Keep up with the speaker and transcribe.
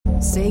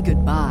Say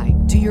goodbye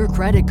to your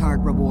credit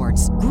card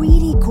rewards.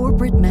 Greedy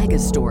corporate mega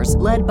stores,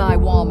 led by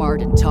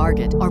Walmart and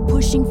Target, are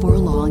pushing for a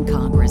law in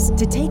Congress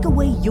to take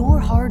away your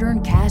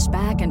hard-earned cash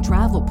back and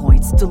travel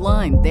points to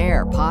line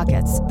their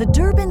pockets. The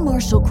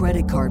Durbin-Marshall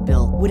credit card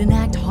bill would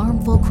enact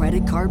harmful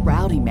credit card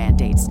routing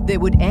mandates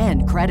that would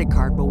end credit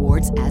card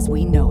rewards as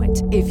we know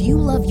it. If you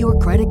love your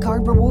credit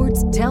card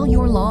rewards, tell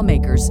your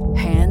lawmakers,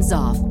 hands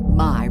off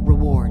my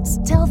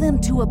rewards. Tell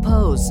them to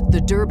oppose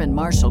the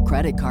Durbin-Marshall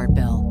credit card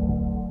bill.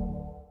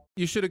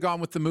 You should have gone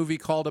with the movie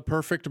called A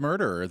Perfect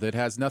Murder that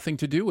has nothing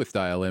to do with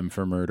Dial M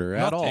for Murder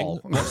at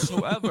all. Nothing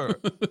whatsoever.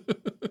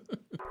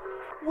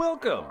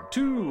 Welcome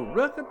to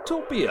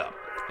Recotopia,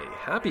 a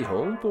happy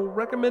home for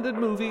recommended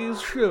movies,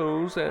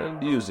 shows, and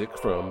music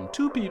from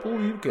two people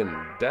you can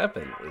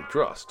definitely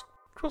trust.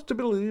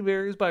 Trustability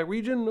varies by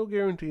region, no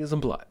guarantees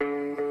implied.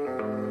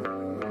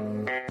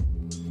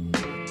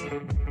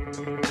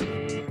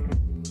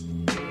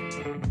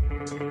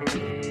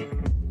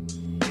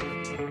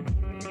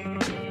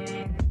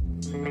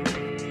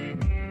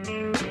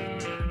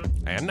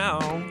 And now,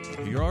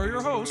 here are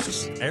your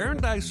hosts, Aaron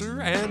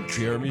Dicer and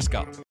Jeremy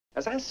Scott.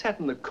 As I sat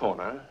in the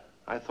corner,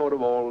 I thought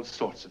of all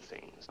sorts of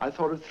things. I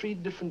thought of 3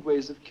 different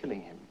ways of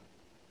killing him.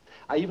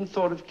 I even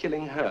thought of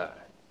killing her.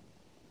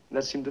 And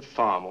that seemed a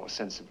far more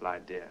sensible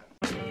idea.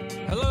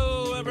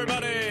 Hello,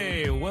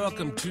 everybody.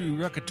 Welcome to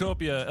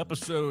Recotopia,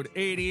 episode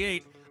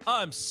 88.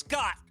 I'm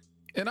Scott.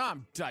 And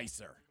I'm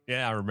Dicer.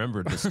 Yeah, I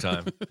remembered this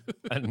time.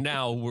 And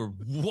now we're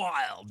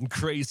wild and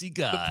crazy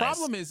guys. The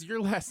problem is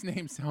your last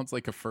name sounds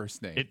like a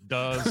first name. It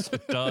does.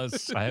 It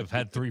does. I have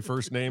had 3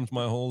 first names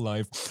my whole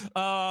life.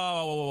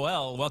 Oh,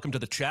 well, welcome to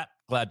the chat.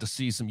 Glad to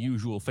see some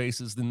usual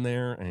faces in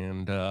there.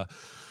 And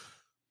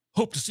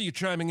hope to see you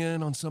chiming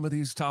in on some of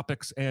these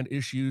topics and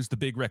issues. The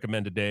big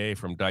recommend today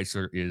from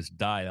Dicer is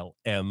Dial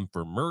M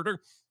for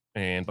Murder.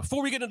 And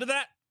before we get into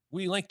that,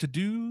 we like to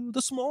do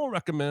the small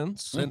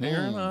recommends. And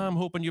Aaron, I'm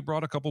hoping you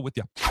brought a couple with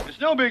you. It's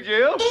no big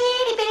deal.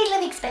 Itty bitty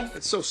living space.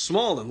 It's so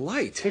small and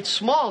light. It's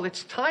small,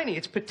 it's tiny,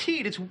 it's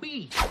petite, it's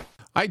wee.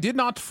 I did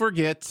not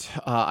forget.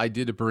 I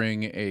did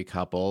bring a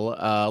couple.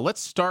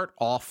 Let's start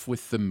off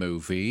with the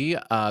movie.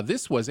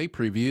 This was a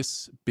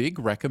previous big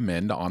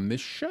recommend on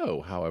this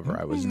show. However,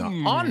 I was not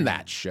on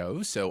that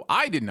show, so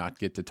I did not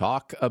get to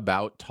talk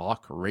about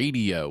Talk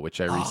Radio,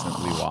 which I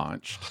recently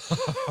watched.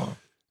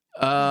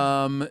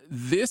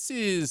 This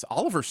is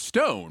Oliver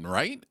Stone,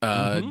 right?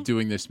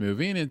 Doing this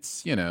movie, and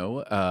it's,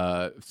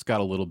 it's got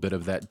a little bit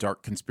of that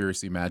dark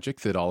conspiracy magic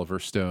that Oliver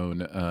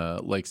Stone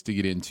likes to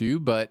get into,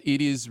 but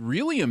it is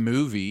really a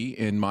movie,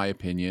 in my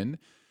opinion,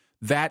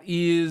 that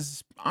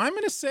is, I'm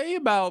going to say,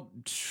 about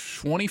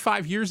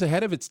 25 years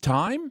ahead of its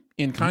time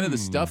in kind of the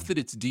stuff that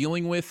it's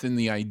dealing with, and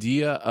the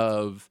idea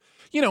of,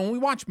 when we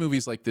watch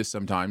movies like this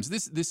sometimes,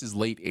 this is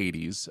late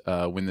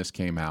 80s when this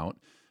came out.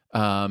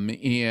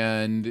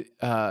 And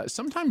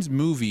sometimes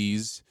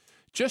movies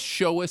just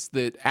show us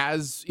that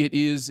as it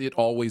is, it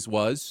always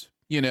was.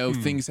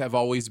 Things have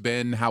always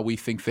been how we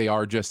think they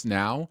are just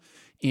now.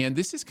 And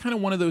this is kind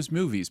of one of those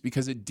movies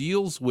because it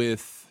deals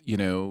with,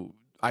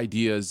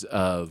 ideas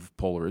of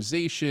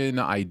polarization,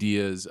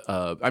 ideas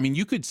of,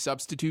 you could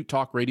substitute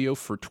talk radio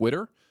for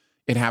Twitter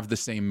and have the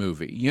same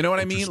movie. You know what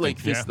I mean?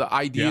 Like this, the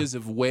ideas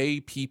of way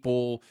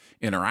people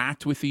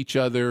interact with each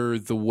other,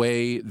 the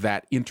way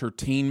that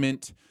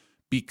entertainment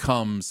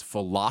becomes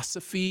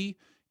philosophy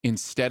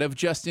instead of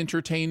just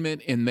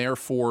entertainment, and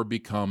therefore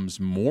becomes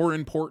more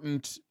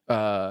important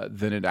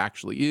than it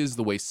actually is,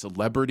 the way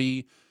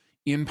celebrity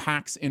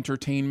impacts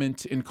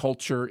entertainment and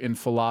culture and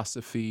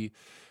philosophy.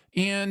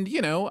 And,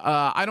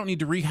 I don't need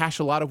to rehash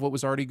a lot of what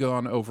was already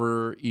gone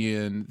over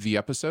in the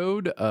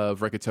episode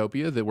of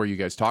Recotopia where you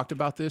guys talked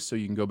about this, so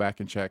you can go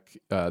back and check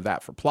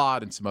that for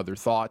plot and some other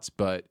thoughts.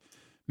 But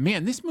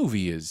man, this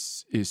movie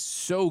is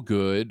so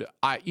good.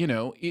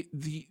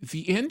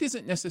 The end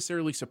isn't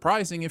necessarily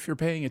surprising if you're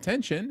paying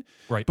attention,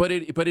 right? But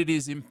it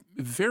is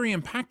very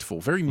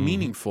impactful, very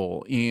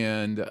meaningful,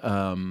 and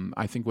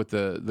I think what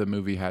the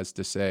movie has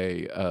to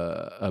say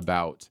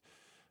about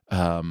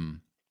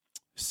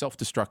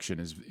self-destruction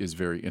is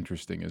very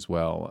interesting as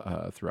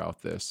well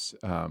throughout this.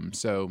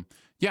 So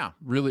yeah,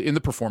 really, and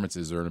the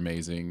performances are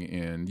amazing,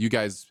 and you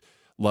guys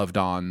loved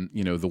on,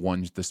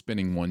 the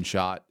spinning one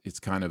shot. It's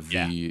kind of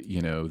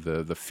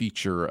the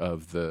feature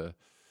of the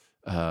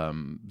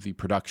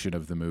production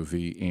of the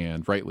movie,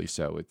 and rightly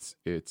so.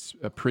 It's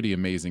a pretty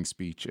amazing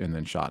speech, and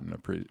then shot in a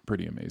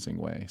pretty amazing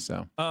way.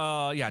 So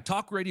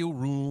Talk Radio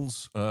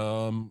rules.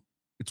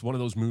 It's one of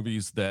those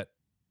movies that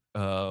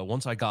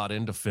once I got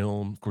into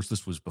film, of course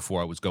this was before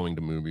I was going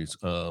to movies,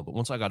 but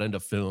once I got into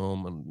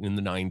film in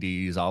the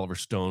 90s, Oliver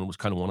Stone was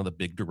kind of one of the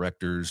big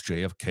directors,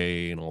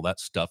 JFK and all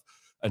that stuff.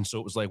 And so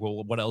it was like,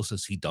 well, what else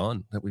has he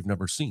done that we've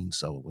never seen?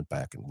 So I went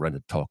back and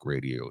rented Talk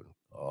Radio,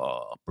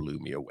 and blew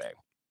me away.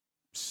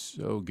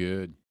 So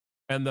good.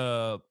 And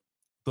the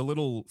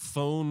little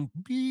phone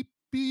beep,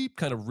 beep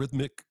kind of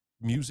rhythmic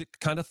music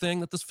kind of thing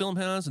that this film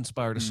has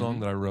inspired a song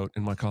that I wrote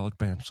in my college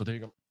band. So there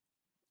you go.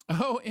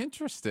 Oh,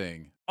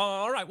 interesting.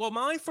 All right. Well,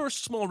 my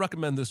first small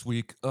recommend this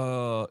week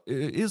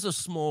is a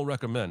small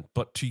recommend,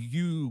 but to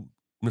you,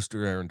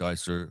 Mr. Aaron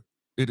Dicer,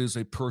 it is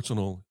a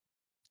personal,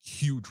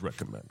 huge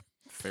recommend.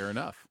 Fair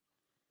enough.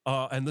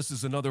 And this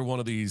is another one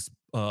of these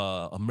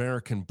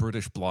American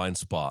British blind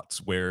spots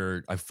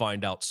where I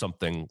find out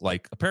something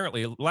like,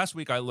 apparently last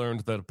week I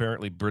learned that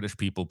apparently British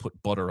people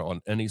put butter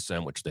on any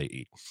sandwich they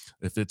eat.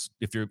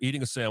 If you're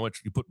eating a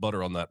sandwich, you put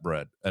butter on that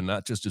bread, and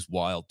that just is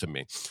wild to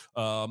me.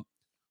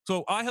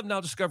 So I have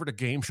now discovered a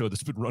game show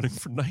that's been running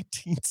for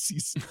 19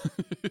 seasons,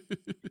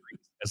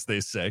 as they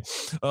say,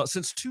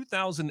 since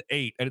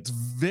 2008. And it's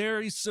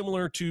very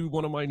similar to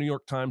one of my New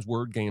York Times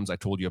word games I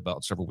told you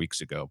about several weeks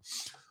ago.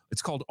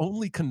 It's called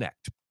Only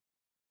Connect.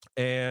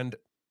 And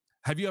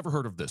have you ever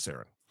heard of this,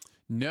 Aaron?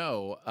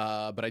 No,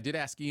 but I did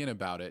ask Ian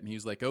about it, and he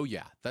was like, "Oh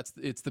yeah,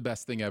 it's the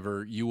best thing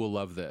ever. You will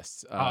love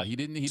this." He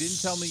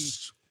didn't tell me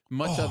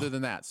much other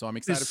than that, so I'm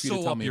excited for you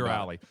to tell me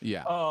about it.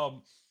 Yeah.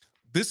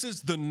 This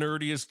is the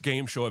nerdiest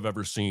game show I've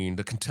ever seen.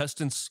 The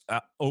contestants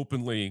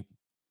openly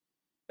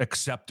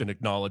accept and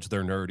acknowledge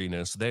their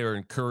nerdiness. They are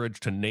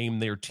encouraged to name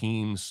their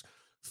teams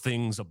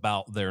things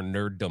about their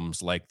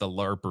nerddoms, like the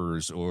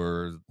LARPers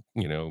or,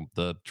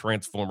 the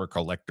Transformer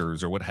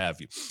collectors or what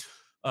have you.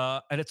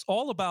 And it's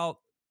all about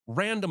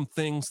random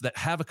things that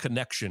have a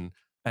connection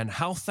and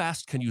how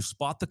fast can you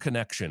spot the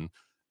connection.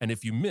 And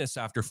if you miss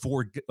after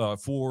four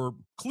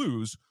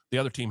clues, the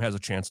other team has a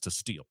chance to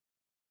steal.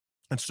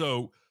 And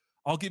so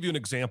I'll give you an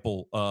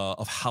example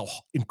of how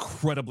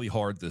incredibly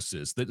hard this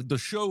is. The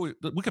show,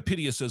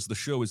 Wikipedia says the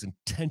show is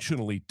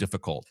intentionally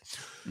difficult.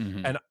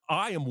 Mm-hmm. And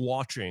I am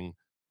watching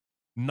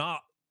not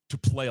to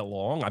play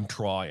along. I'm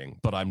trying,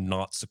 but I'm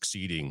not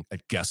succeeding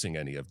at guessing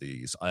any of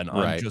these. And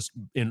I'm just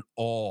in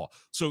awe.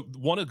 So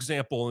one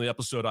example in the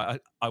episode I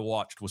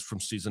watched was from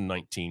season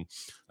 19.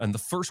 And the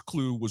first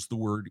clue was the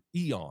word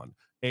Eon,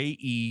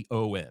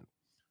 A-E-O-N.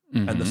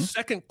 Mm-hmm. And the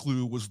second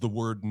clue was the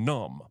word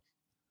numb.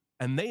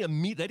 And they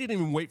didn't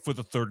even wait for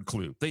the third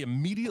clue. They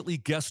immediately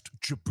guessed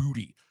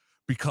Djibouti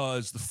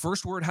because the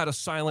first word had a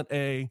silent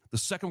A, the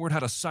second word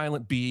had a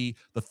silent B,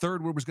 the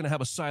third word was going to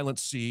have a silent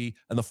C,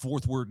 and the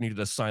fourth word needed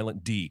a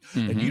silent D.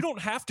 Mm-hmm. And you don't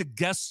have to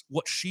guess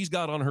what she's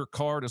got on her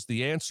card as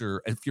the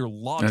answer if your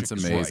logic is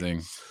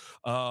amazing.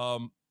 Right.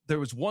 There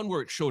was one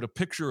where it showed a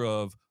picture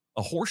of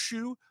a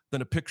horseshoe,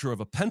 then a picture of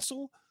a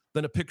pencil,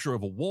 then a picture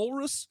of a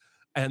walrus,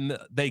 and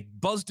they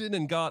buzzed in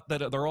and got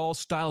that they're all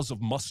styles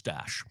of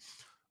mustache.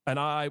 And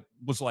I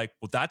was like,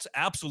 well, that's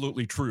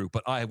absolutely true.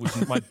 But my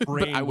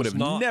brain I would have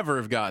never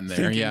have gotten there.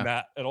 Thinking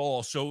that at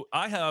all. So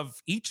I have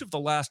each of the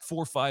last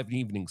 4 or 5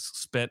 evenings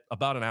spent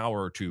about an hour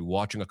or two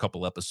watching a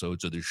couple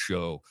episodes of this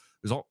show.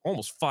 There's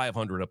almost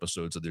 500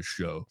 episodes of this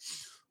show.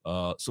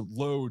 So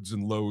loads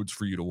and loads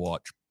for you to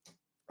watch.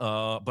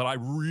 But I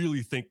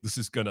really think this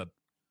is going to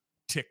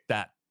tick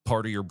that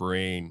part of your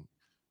brain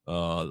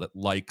that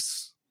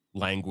likes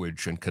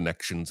language and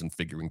connections and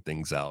figuring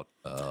things out.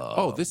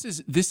 This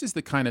is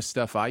the kind of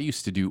stuff I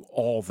used to do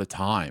all the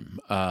time,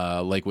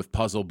 like with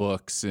puzzle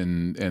books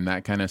and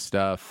that kind of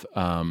stuff.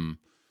 I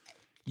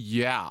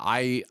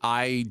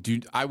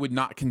would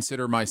not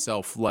consider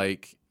myself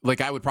like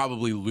I would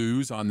probably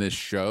lose on this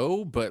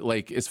show, but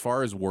like as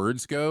far as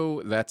words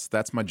go,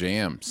 that's my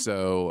jam.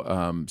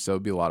 So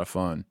it'd be a lot of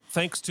fun.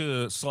 Thanks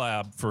to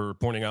Slab for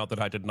pointing out that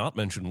I did not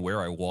mention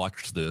where I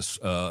watched this.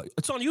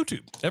 It's on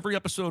YouTube. Every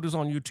episode is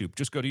on YouTube.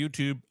 Just go to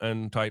YouTube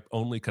and type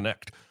Only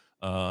Connect.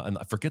 And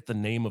I forget the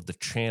name of the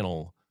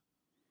channel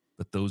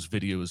that those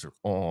videos are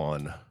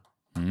on.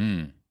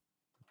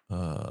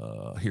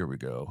 Here we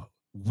go.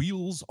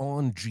 Wheels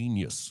on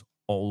Genius,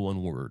 all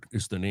one word,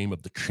 is the name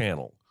of the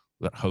channel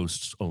that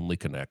hosts Only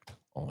Connect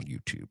on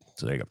YouTube.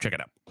 So there you go. Check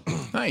it out.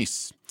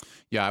 Nice.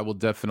 Yeah, I will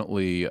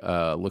definitely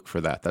look for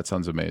that. That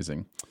sounds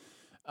amazing.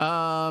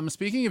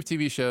 Speaking of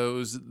TV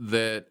shows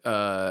that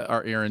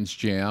are Aaron's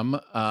jam,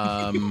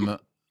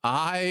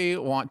 I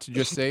want to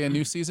just say a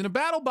new season of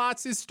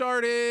BattleBots has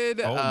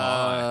started. Oh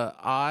my.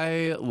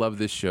 I love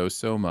this show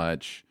so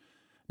much.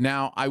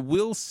 Now, I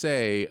will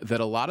say that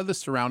a lot of the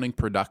surrounding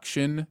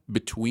production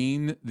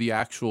between the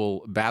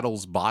actual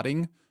bots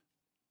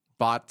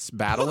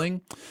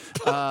battling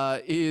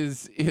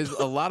is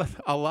a lot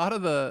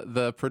of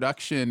the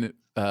production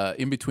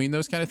in between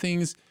those kind of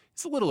things.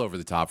 It's a little over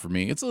the top for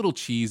me. It's a little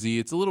cheesy.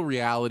 It's a little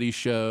reality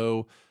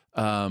show,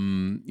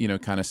 kind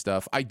of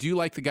stuff. I do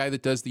like the guy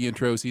that does the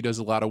intros. He does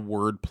a lot of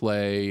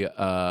wordplay,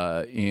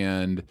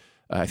 and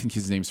I think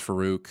his name's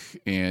Farouk,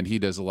 and he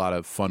does a lot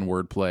of fun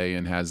wordplay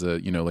and has a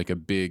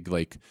big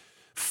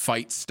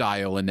fight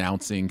style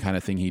announcing kind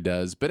of thing he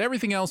does. But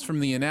everything else from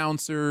the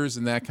announcers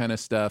and that kind of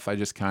stuff, I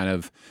just kind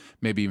of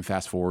maybe even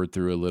fast forward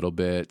through a little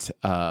bit.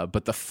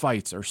 But the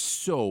fights are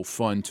so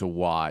fun to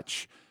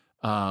watch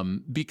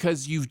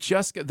because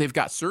they've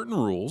got certain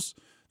rules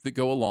that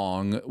go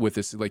along with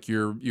this. Like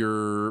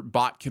your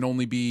bot can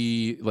only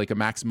be like a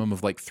maximum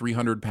of like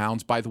 300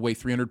 pounds. By the way,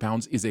 300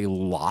 pounds is a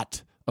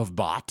lot of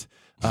bot.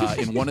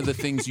 And one of the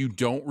things you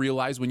don't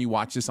realize when you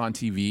watch this on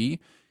TV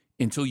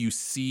until you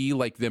see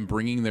like them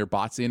bringing their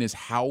bots in is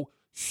how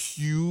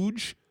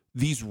huge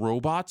these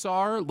robots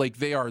are. Like,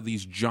 they are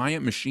these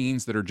giant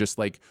machines that are just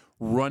like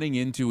running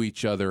into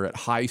each other at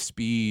high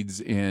speeds.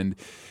 And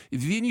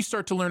then you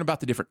start to learn about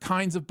the different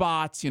kinds of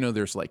bots.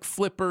 There's like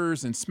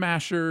flippers and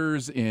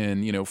smashers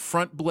and,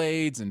 front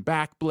blades and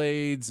back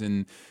blades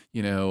and,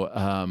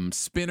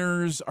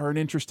 spinners are an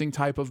interesting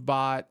type of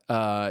bot.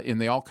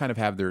 And they all kind of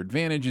have their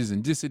advantages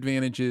and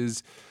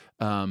disadvantages.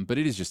 But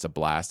it is just a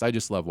blast. I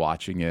just love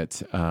watching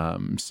it.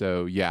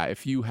 So yeah,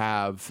 if you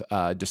have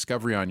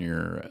Discovery on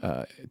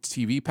your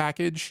TV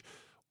package,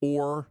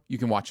 or you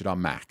can watch it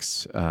on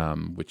Max,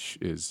 which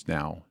is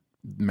now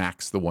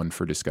Max, the one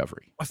for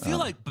Discovery. I feel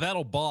like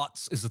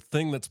BattleBots is a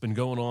thing that's been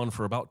going on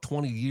for about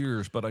 20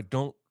 years, but I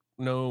don't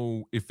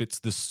know if it's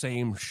the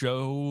same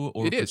show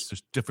or if it's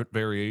just different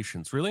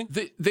variations. Really?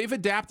 They've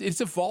adapted. It's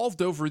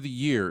evolved over the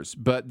years,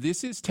 but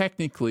this is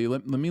technically,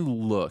 let me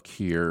look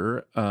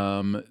here.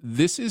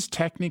 This is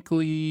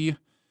technically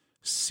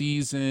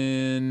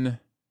season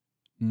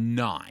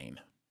 9.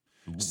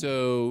 Ooh.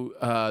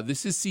 So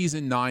this is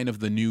season 9 of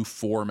the new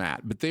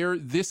format, but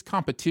this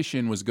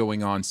competition was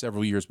going on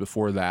several years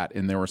before that,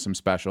 and there were some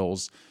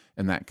specials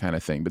and that kind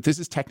of thing. But this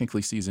is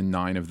technically season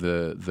 9 of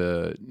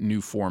the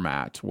new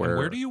format.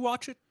 Where do you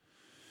watch it?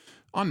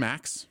 On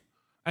Max.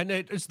 And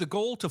is the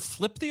goal to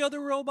flip the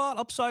other robot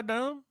upside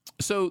down?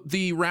 So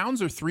the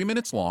rounds are 3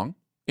 minutes long,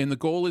 and the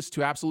goal is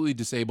to absolutely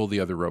disable the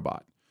other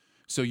robot.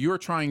 So you're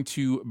trying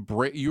to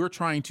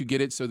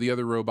get it so the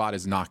other robot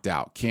is knocked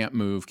out, can't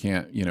move,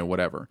 can't,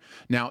 whatever.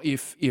 Now,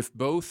 if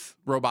both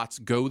robots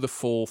go the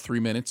full 3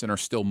 minutes and are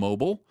still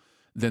mobile,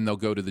 then they'll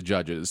go to the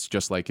judges,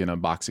 just like in a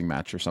boxing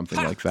match or something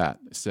like that.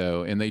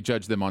 So, and they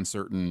judge them on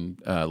certain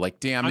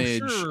like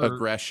damage,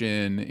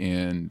 aggression,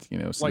 and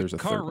so like there's a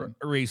car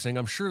racing.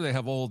 I'm sure they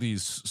have all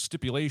these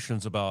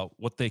stipulations about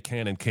what they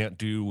can and can't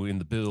do in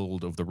the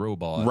build of the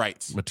robot,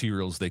 right?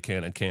 Materials they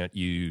can and can't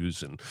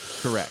use, and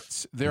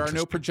correct. There are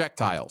no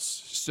projectiles,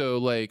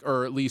 so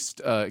or at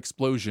least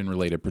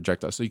explosion-related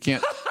projectiles. So you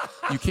can't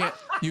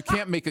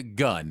make a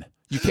gun.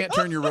 You can't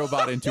turn your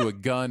robot into a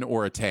gun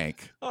or a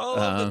tank. Oh,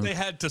 but they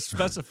had to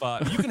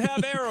specify. You can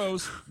have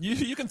arrows.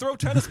 You can throw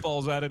tennis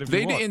balls at it if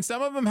you want. And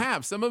some of them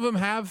have. Some of them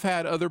have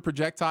had other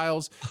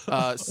projectiles.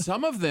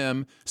 Some of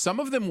them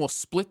will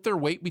split their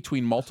weight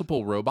between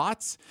multiple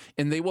robots,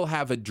 and they will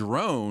have a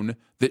drone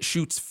that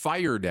shoots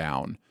fire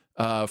down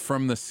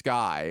from the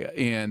sky,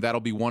 and that'll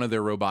be one of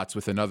their robots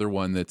with another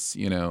one that's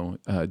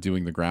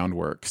doing the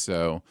groundwork.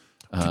 So,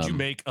 could you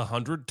make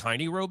 100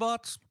 tiny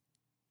robots?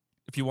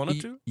 If you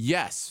wanted to?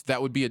 Yes,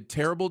 that would be a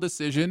terrible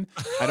decision.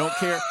 I don't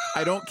care.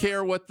 I don't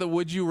care what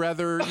would you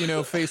rather,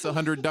 face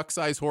 100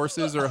 duck-sized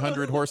horses or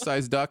 100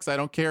 horse-sized ducks. I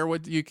don't care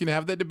what, you can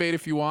have that debate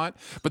if you want,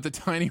 but the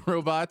tiny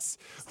robots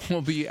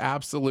will be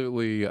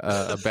absolutely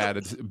a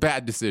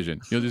bad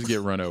decision. You'll just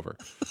get run over.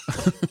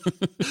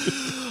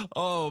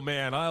 Oh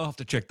man, I'll have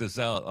to check this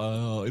out.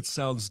 It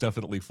sounds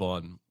definitely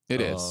fun. It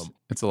is.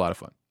 It's a lot of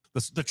fun.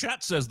 The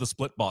chat says the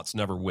split bots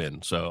never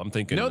win, so I'm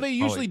thinking... No, they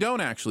usually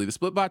don't, actually. The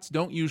split bots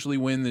don't usually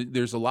win.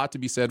 There's a lot to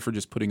be said for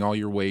just putting all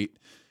your weight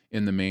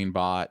in the main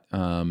bot.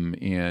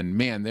 And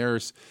man,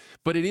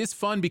 but it is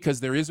fun because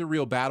there is a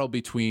real battle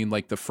between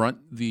like the front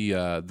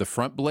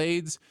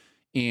blades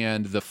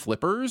and the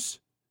flippers.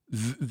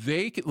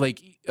 They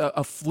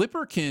a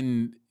flipper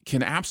can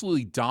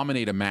absolutely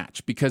dominate a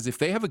match, because if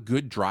they have a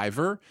good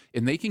driver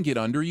and they can get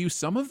under you,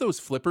 some of those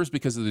flippers,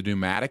 because of the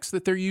pneumatics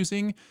that they're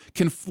using,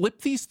 can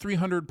flip these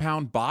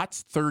 300-pound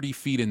bots 30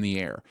 feet in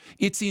the air.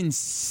 It's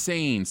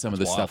insane, some of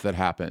the stuff that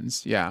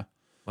happens. Yeah.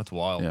 That's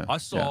wild. Yeah. I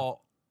saw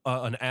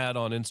an ad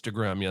on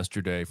Instagram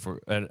yesterday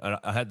and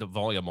I had the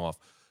volume off.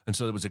 And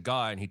so there was a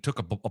guy, and he took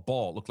a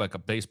ball, looked like a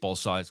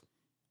baseball-sized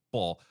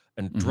ball,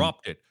 and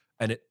dropped it,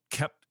 and it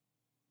kept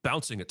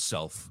bouncing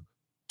itself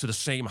to the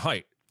same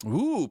height.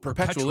 Ooh,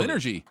 perpetual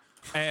energy.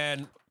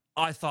 And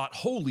I thought,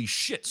 holy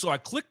shit. So I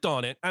clicked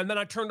on it, and then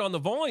I turned on the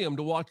volume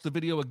to watch the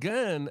video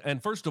again.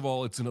 And first of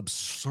all, it's an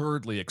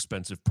absurdly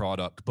expensive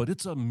product, but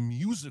it's a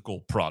musical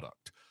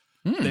product.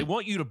 They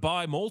want you to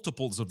buy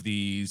multiples of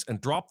these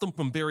and drop them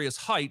from various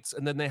heights,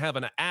 and then they have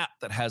an app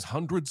that has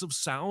hundreds of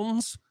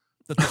sounds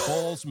that the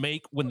balls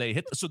make when they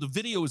hit. So the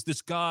video is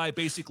this guy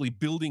basically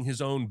building his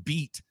own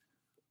beat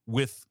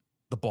with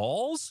the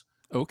balls.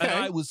 Okay.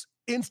 And I was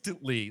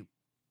instantly...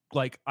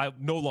 I'm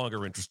no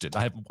longer interested.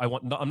 I'm not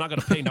going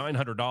to pay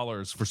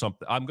 $900 for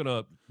something. I'm going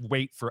to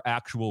wait for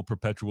actual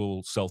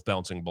perpetual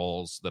self-bouncing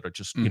balls that are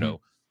just,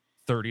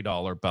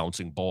 $30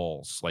 bouncing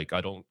balls.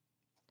 I don't,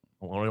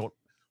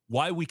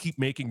 why we keep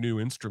making new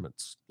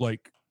instruments?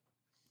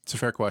 It's a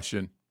fair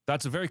question.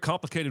 That's a very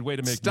complicated way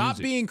to make Stop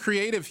music. being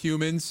creative,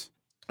 humans.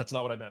 That's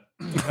not what I meant.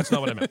 That's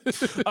not what I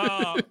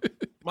meant.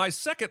 My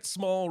second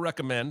small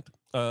recommend,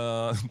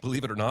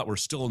 believe it or not, we're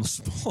still in the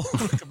small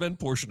recommend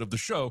portion of the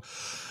show.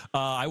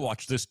 I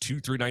watched this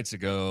 2-3 nights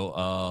ago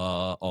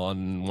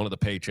on one of the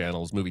pay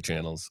channels, movie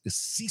channels, is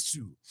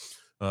Sisu,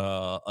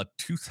 a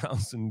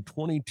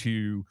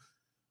 2022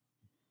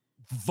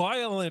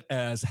 violent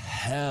as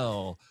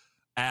hell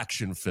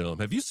action film.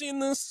 Have you seen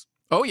this?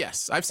 Oh,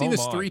 yes. I've seen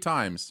this 3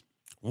 times.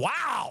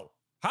 Wow.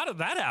 How did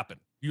that happen?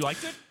 You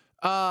liked it?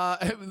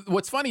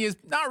 What's funny is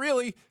not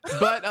really,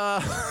 but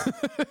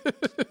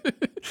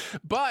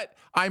but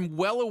I'm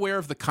well aware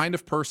of the kind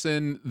of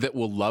person that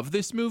will love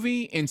this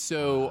movie, and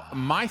so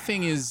my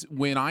thing is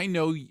when I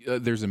know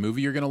there's a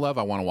movie you're going to love,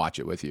 I want to watch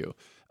it with you,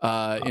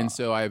 and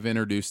so I've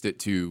introduced it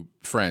to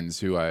friends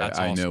who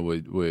I know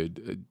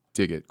would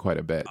dig it quite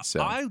a bit.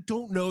 So I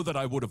don't know that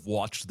I would have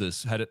watched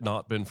this had it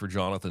not been for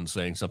Jonathan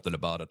saying something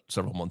about it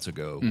several months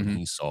ago when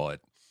he saw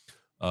it,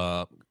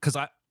 because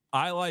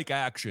I like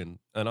action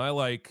and I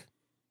like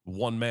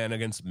one man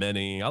against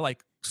many. I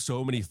like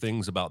so many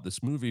things about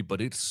this movie, but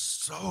it's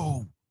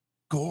so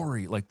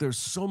gory. Like there's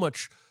so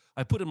much.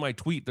 I put in my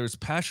tweet, there's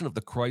Passion of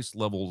the Christ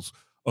levels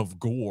of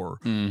gore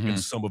in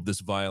some of this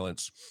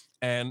violence.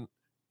 And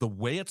the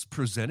way it's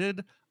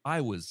presented,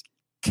 I was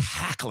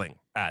cackling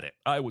at it.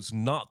 I was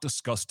not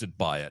disgusted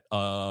by it.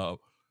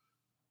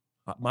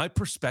 My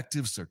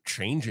perspectives are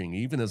changing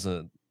even as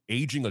an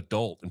aging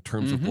adult in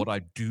terms of what I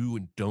do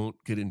and don't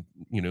get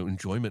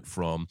enjoyment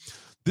from.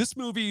 This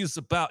movie is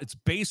it's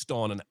based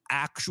on an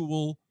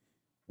actual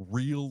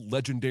real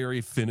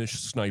legendary Finnish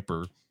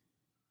sniper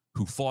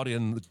who fought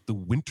in the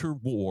Winter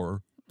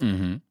War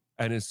and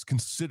is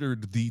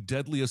considered the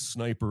deadliest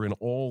sniper in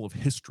all of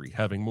history,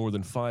 having more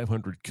than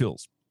 500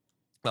 kills.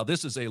 Now,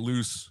 this is a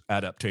loose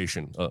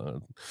adaptation.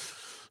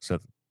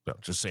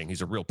 Just saying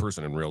he's a real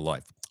person in real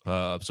life.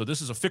 So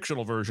this is a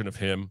fictional version of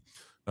him.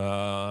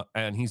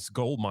 And he's a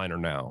gold miner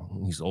now.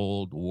 He's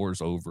old, the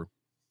war's over.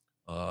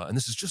 And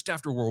this is just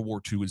after World War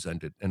II has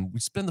ended. And we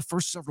spend the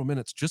first several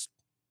minutes just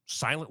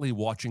silently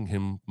watching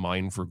him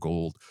mine for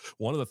gold.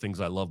 One of the things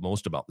I love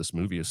most about this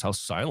movie is how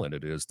silent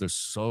it is. There's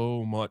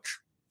so much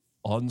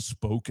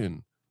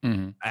unspoken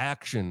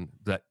action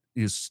that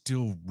is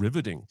still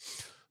riveting.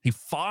 He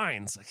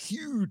finds a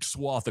huge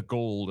swath of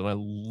gold, and I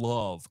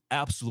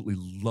absolutely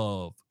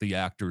love the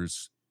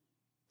actor's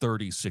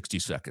 30, 60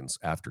 seconds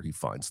after he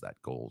finds that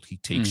gold. He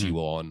takes you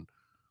on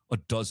a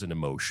dozen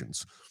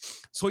emotions.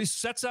 So he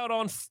sets out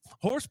on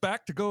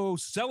horseback to go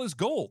sell his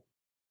gold.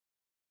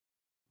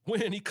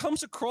 When he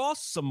comes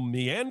across some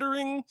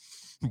meandering,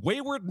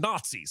 wayward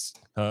Nazis,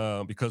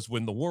 because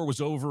when the war was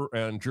over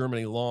and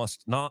Germany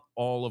lost, not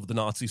all of the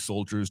Nazi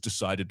soldiers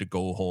decided to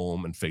go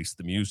home and face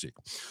the music.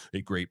 A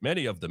great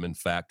many of them, in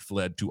fact,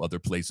 fled to other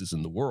places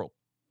in the world.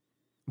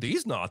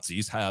 These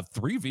Nazis have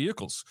 3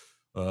 vehicles,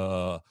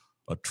 a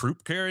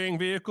troop-carrying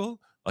vehicle,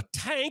 a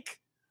tank,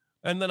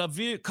 and then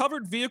a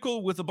covered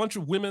vehicle with a bunch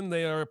of women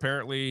they are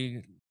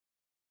apparently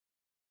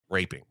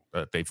raping,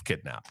 they've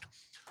kidnapped.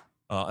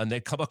 And they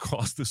come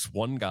across this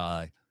one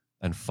guy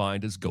and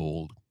find his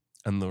gold.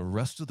 And the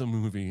rest of the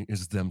movie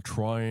is them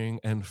trying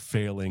and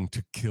failing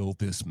to kill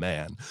this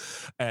man.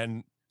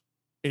 And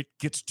it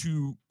gets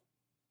to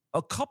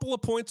a couple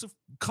of points of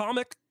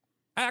comic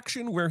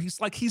action where he's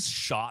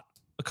shot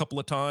a couple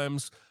of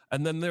times.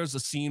 And then there's a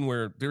scene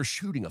where they're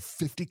shooting a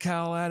 50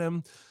 cal at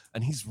him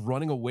and he's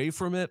running away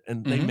from it.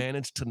 And they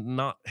manage to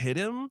not hit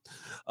him.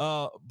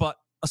 But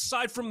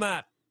aside from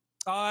that,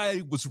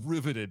 I was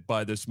riveted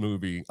by this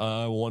movie.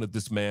 I wanted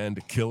this man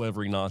to kill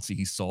every Nazi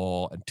he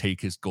saw and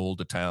take his gold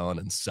to town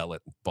and sell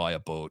it and buy a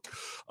boat.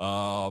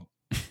 I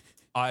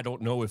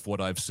don't know if what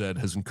I've said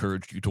has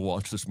encouraged you to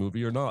watch this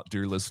movie or not,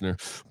 dear listener,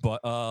 but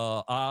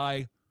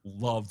I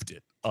loved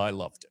it. I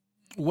loved it.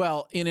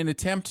 Well, in an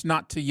attempt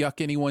not to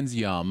yuck anyone's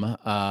yum,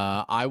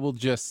 I will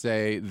just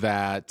say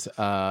that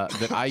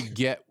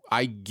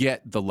I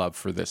get the love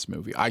for this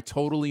movie. I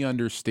totally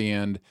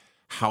understand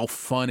how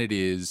fun it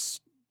is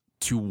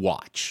to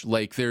watch.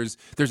 Like there's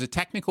a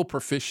technical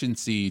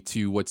proficiency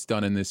to what's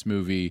done in this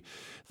movie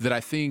that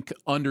I think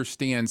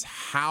understands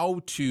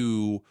how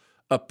to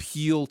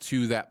appeal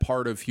to that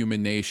part of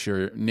human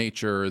nature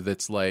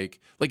that's like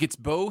it's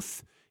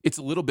both. It's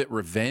a little bit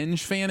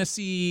revenge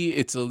fantasy.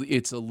 It's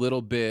a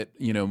little bit,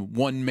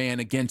 one man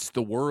against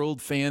the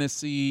world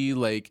fantasy.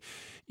 So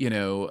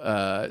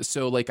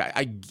like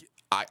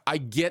I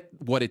get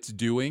what it's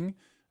doing.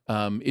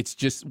 It's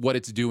just what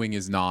it's doing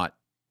is not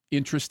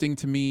interesting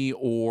to me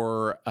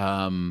or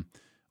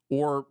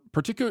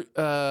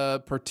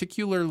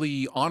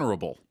particularly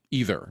honorable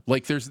either.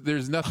 Like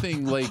there's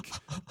nothing like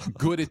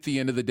good at the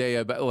end of the day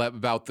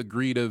about the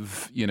greed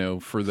of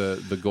for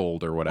the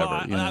gold or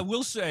whatever. Well, I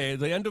will say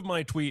the end of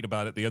my tweet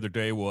about it the other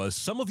day was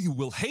some of you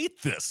will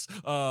hate this.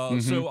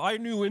 So I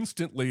knew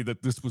instantly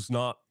that this was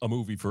not a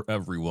movie for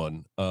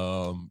everyone.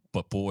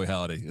 But boy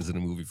howdy, is it a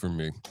movie for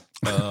me.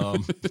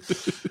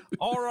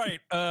 All right,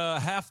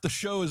 half the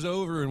show is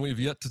over and we've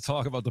yet to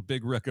talk about the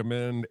big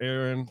recommend.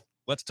 Aaron,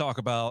 let's talk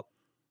about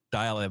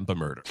Dial M for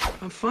Murder.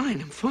 I'm fine.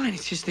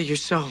 It's just that you're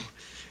so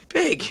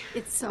big.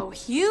 It's so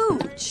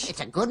huge. It's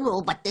a good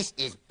rule, but this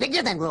is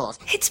bigger than rules.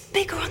 It's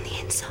bigger on the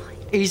inside.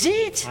 Is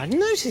it? I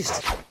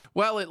noticed.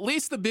 Well, at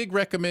least the big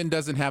recommend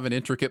doesn't have an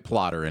intricate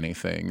plot or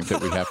anything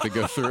that we have to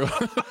go through.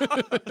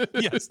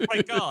 Yes,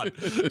 thank God.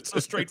 It's so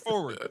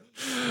straightforward.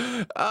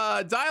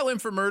 Dial M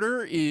for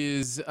Murder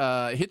is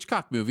a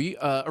Hitchcock movie.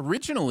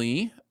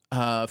 Originally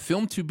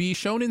film to be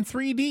shown in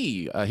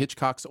 3D.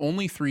 Hitchcock's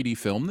only 3D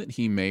film that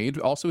he made.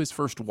 Also his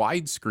first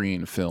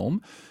widescreen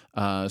film.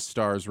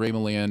 Stars Ray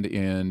Milland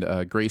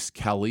and Grace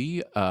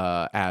Kelly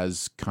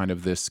as kind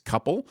of this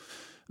couple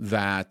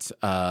that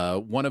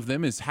one of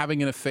them is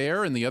having an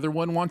affair and the other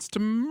one wants to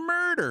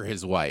murder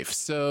his wife.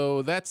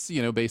 So that's,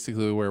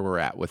 basically where we're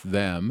at with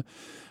them.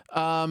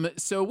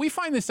 So we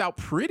find this out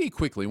pretty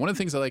quickly. One of the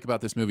things I like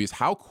about this movie is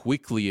how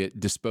quickly it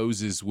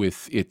disposes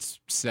with its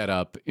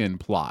setup and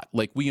plot.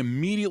 Like, we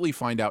immediately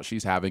find out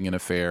she's having an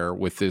affair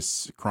with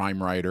this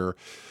crime writer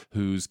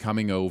who's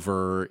coming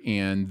over,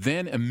 and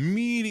then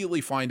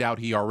immediately find out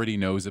he already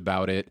knows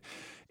about it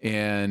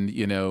and,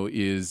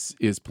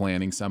 is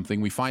planning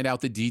something. We find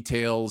out the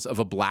details of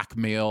a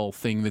blackmail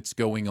thing that's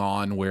going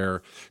on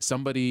where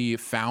somebody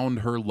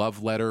found her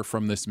love letter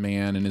from this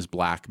man and is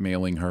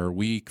blackmailing her.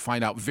 We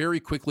find out very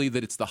quickly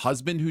that it's the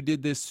husband who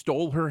did this,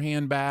 stole her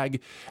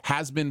handbag,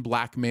 has been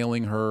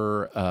blackmailing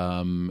her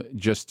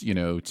just,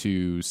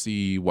 to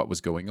see what was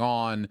going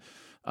on.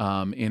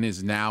 And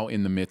is now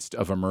in the midst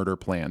of a murder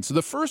plan. So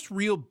the first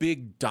real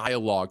big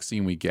dialogue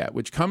scene we get,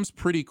 which comes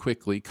pretty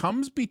quickly,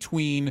 comes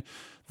between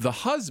the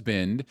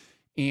husband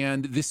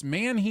and this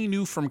man he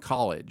knew from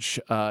college.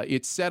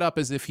 It's set up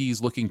as if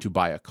he's looking to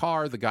buy a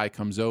car. The guy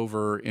comes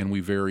over, and we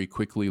very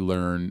quickly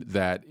learn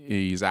that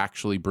he's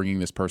actually bringing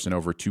this person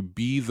over to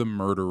be the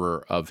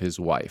murderer of his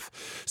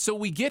wife. So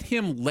we get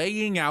him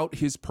laying out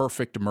his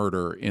perfect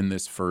murder in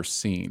this first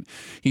scene.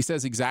 He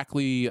says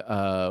exactly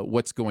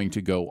what's going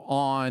to go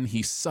on.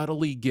 He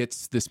subtly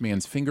gets this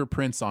man's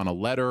fingerprints on a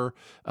letter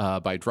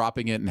by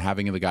dropping it and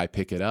having the guy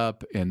pick it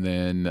up. And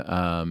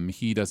then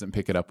he doesn't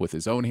pick it up with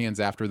his own hands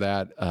after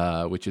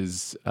that, which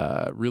is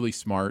really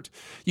smart.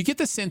 You get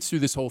the sense through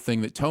this whole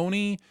thing that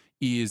Tony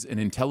is an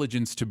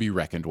intelligence to be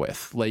reckoned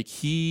with. Like,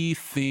 he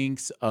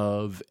thinks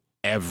of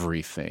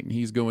everything.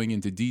 He's going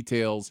into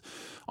details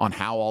on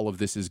how all of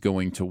this is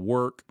going to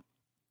work.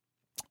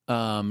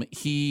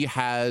 He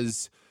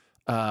has,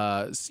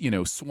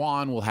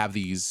 Swan will have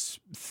these.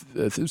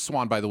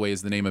 Swan, by the way,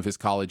 is the name of his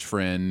college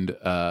friend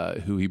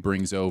who he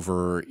brings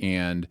over.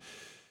 And,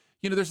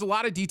 there's a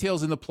lot of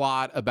details in the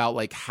plot about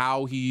like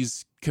how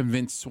he's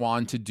convinced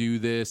Swan to do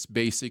this.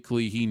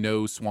 Basically, he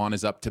knows Swan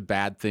is up to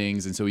bad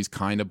things, and so he's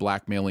kind of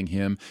blackmailing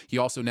him. He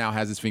also now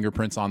has his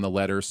fingerprints on the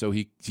letter, so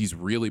he's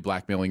really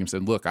blackmailing him,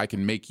 saying, look, I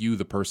can make you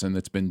the person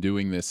that's been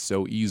doing this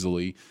so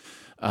easily.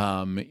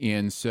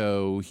 And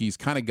so he's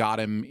kind of got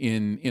him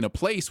in a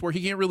place where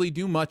he can't really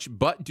do much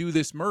but do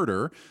this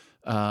murder.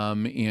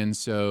 And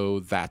so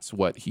that's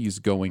what he's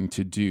going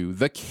to do.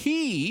 The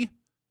key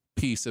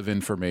piece of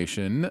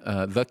information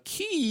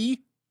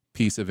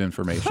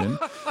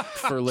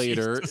for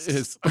later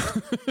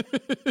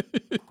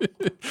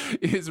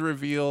is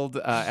revealed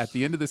at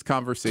the end of this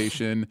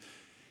conversation.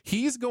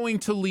 He's going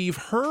to leave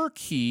her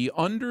key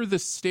under the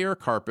stair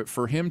carpet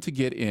for him to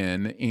get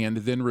in, and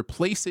then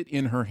replace it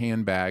in her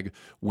handbag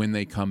when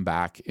they come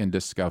back and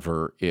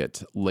discover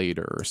it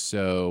later.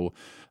 So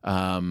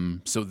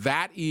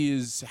that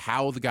is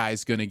how the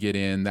guy's going to get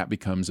in. That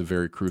becomes a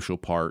very crucial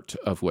part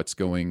of what's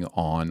going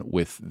on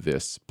with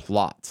this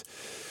plot.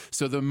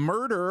 So the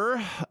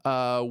murder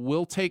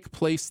will take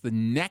place the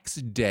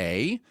next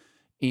day.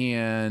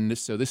 And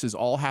so this is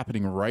all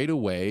happening right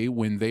away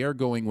when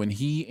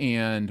he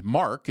and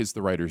Mark, is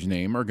the writer's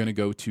name, are going to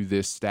go to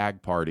this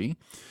stag party.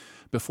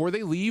 Before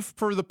they leave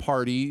for the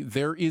party,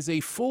 there is a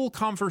full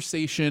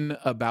conversation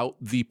about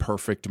the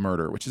perfect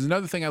murder, which is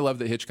another thing I love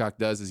that Hitchcock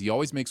does, is he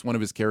always makes one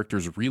of his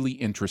characters really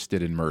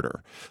interested in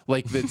murder.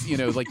 Like that's,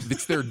 like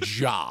it's their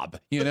job,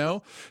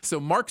 So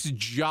Mark's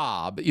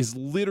job is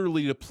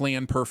literally to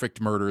plan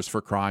perfect murders for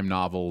crime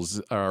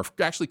novels, or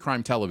actually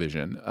crime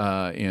television,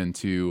 and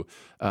to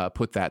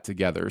put that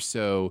together.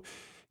 So,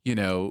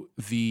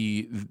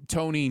 the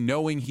Tony,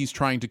 knowing he's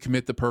trying to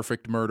commit the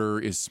perfect murder,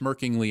 is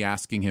smirkingly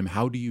asking him,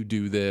 how do you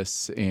do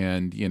this?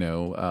 And,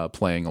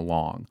 playing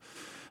along.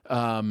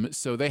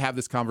 So they have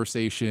this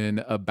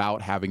conversation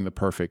about having the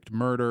perfect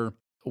murder,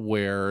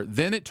 where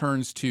then it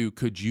turns to,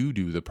 could you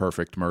do the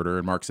perfect murder?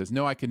 And Mark says,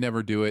 no, I could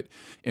never do it.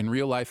 In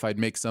real life, I'd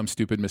make some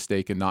stupid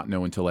mistake and not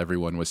know until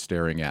everyone was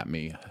staring at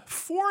me.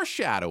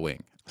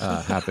 Foreshadowing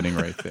happening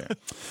right there.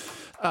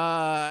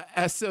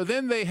 So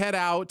then they head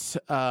out,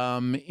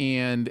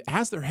 and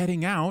as they're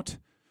heading out,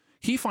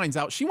 he finds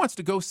out she wants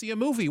to go see a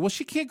movie. Well,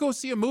 she can't go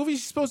see a movie.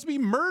 She's supposed to be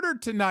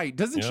murdered tonight.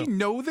 Doesn't she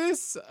know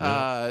this?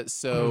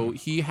 So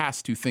he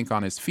has to think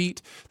on his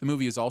feet. The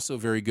movie is also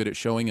very good at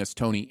showing us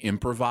Tony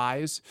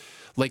improvise.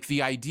 Like,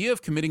 the idea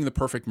of committing the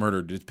perfect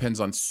murder depends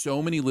on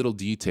so many little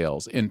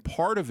details. And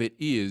part of it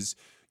is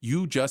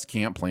you just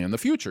can't plan the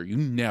future. You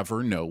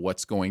never know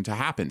what's going to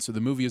happen. So the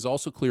movie is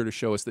also clear to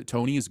show us that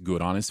Tony is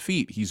good on his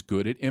feet. He's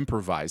good at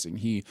improvising.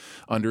 He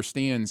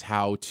understands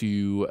how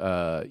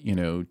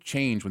to,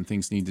 change when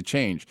things need to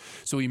change.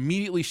 So he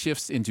immediately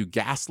shifts into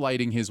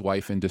gaslighting his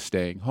wife into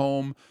staying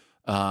home.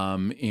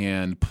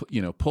 and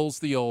pulls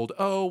the old,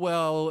 oh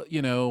well,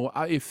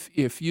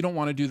 if you don't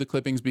want to do the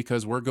clippings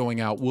because we're going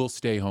out, we'll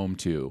stay home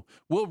too.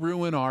 We'll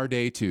ruin our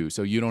day too,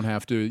 so you don't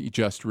have to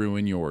just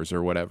ruin yours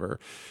or whatever.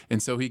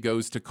 And so he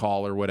goes to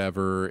call or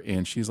whatever,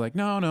 and she's like,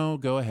 no,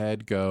 go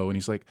ahead, go. And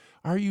he's like,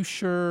 are you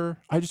sure?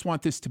 I just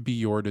want this to be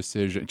your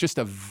decision. Just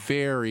a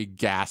very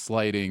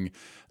gaslighting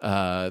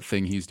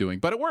thing he's doing,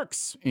 but it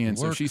works. And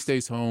so she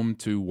stays home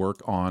to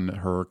work on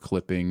her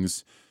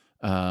clippings.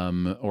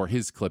 Or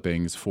his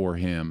clippings for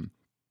him.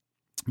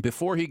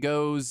 Before he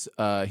goes,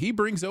 he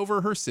brings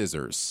over her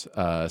scissors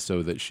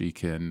so that she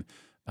can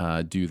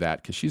do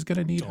that because she's going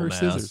to need her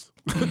scissors.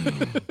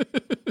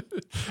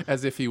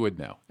 As if he would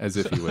know.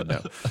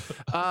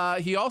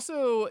 He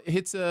also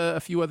hits a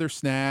few other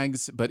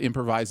snags, but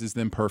improvises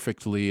them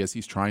perfectly as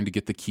he's trying to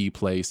get the key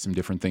placed. Some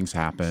different things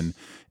happen.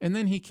 And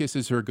then he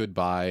kisses her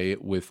goodbye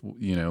with,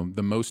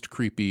 the most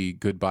creepy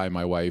goodbye,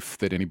 my wife,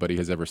 that anybody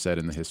has ever said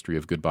in the history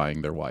of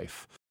goodbying their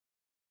wife.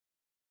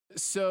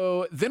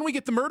 So then we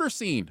get the murder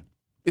scene.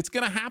 It's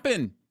going to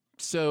happen.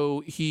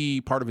 So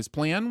part of his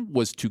plan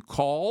was to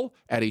call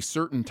at a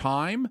certain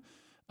time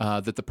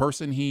that the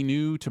person he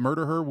knew to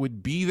murder her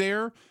would be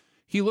there.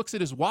 He looks at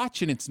his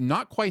watch and it's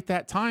not quite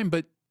that time,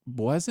 but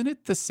wasn't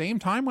it the same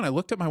time when I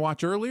looked at my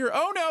watch earlier?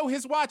 Oh no,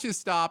 his watch has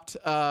stopped.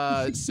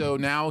 So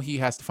now he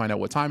has to find out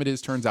what time it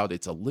is. Turns out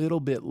it's a little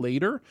bit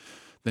later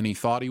than he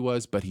thought he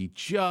was, but he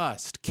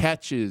just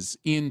catches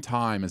in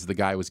time as the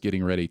guy was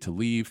getting ready to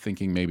leave,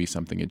 thinking maybe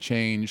something had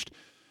changed.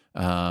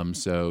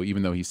 So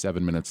even though he's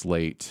 7 minutes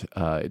late,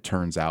 it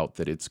turns out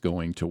that it's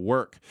going to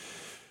work.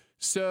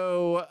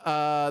 So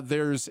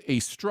there's a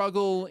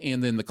struggle,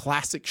 and then the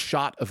classic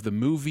shot of the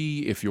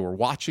movie. If you're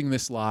watching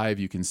this live,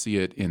 you can see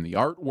it in the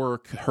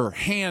artwork. Her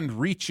hand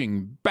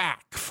reaching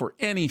back for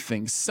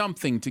anything,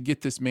 something to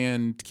keep this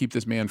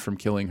man from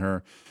killing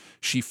her.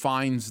 She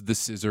finds the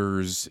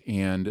scissors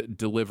and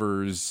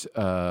delivers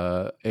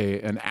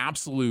an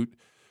absolute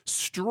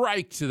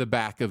strike to the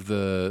back of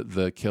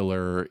the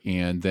killer,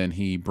 and then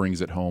he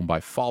brings it home by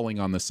falling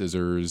on the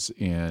scissors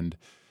and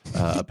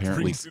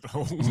apparently brings it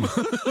home.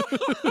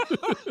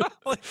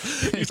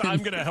 I'm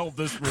going to help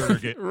this murder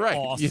get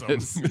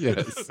awesome.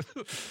 Yes.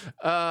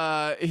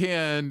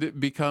 And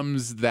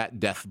becomes that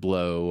death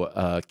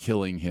blow,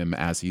 killing him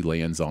as he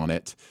lands on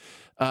it.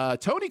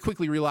 Tony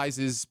quickly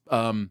realizes,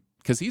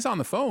 because he's on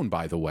the phone,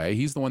 by the way.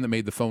 He's the one that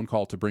made the phone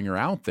call to bring her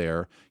out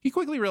there. He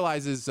quickly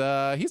realizes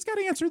he's got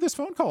to answer this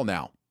phone call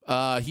now.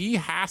 He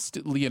has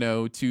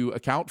to, to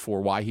account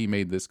for why he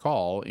made this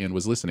call and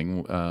was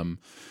listening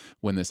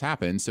when this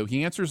happened. So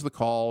he answers the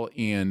call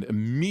and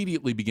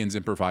immediately begins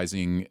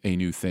improvising a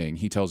new thing.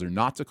 He tells her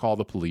not to call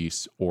the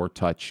police or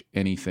touch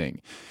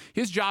anything.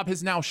 His job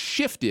has now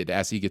shifted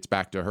as he gets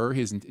back to her.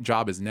 His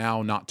job is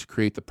now not to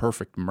create the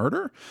perfect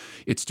murder.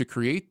 It's to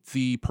create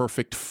the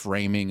perfect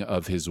framing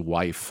of his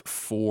wife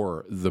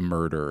for the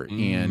murder.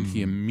 And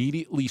he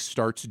immediately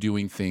starts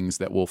doing things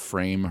that will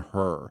frame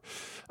her.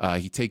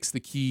 He takes the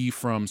key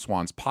from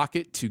Swan's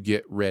pocket to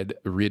get rid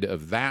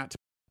of that,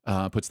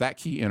 puts that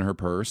key in her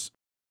purse.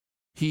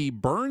 He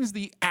burns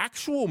the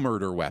actual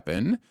murder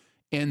weapon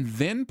and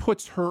then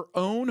puts her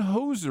own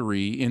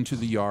hosiery into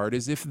the yard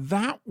as if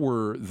that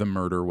were the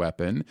murder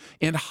weapon,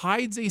 and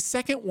hides a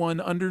second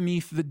one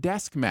underneath the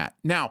desk mat.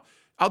 Now,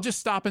 I'll just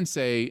stop and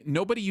say,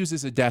 nobody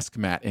uses a desk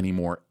mat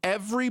anymore.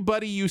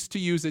 Everybody used to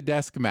use a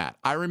desk mat.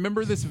 I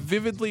remember this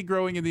vividly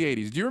growing in the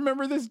 80s. Do you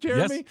remember this,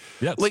 Jeremy?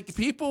 Yes. Like,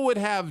 people would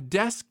have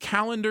desk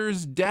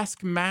calendars,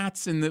 desk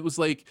mats, and it was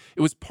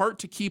part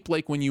to keep,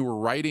 like, when you were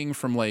writing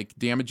from, like,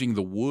 damaging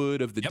the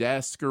wood of the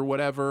desk or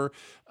whatever,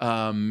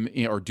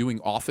 or doing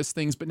office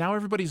things. But now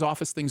everybody's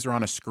office things are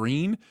on a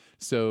screen,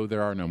 so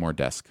there are no more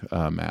desk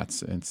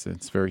mats.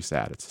 It's very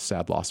sad. It's a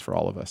sad loss for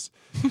all of us.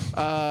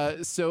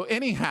 So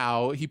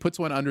anyhow, he puts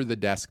one under the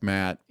desk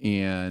mat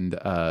and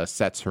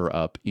sets her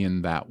up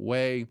in that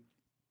way.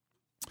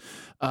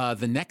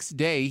 The next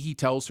day, he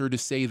tells her to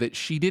say that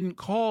she didn't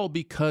call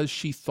because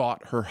she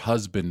thought her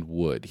husband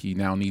would. He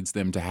now needs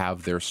them to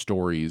have their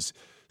stories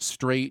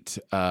straight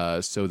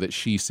so that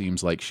she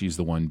seems like she's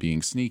the one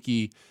being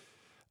sneaky.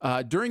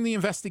 During the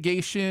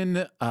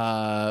investigation,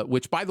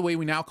 which, by the way,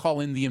 we now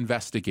call in the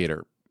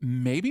investigator,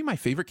 maybe my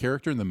favorite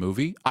character in the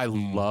movie. I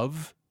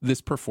love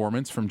this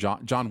performance from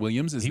John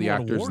Williams is the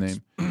actor's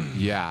name.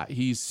 Yeah,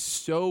 he's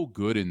so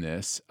good in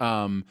this.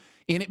 And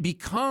it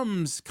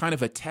becomes kind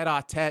of a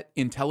tete-a-tete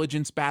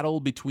intelligence battle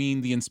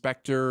between the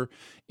inspector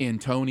and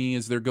Tony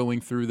as they're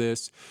going through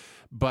this.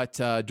 But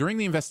during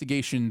the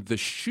investigation, the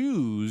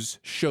shoes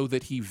show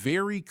that he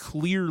very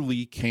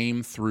clearly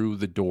came through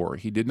the door.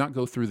 He did not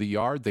go through the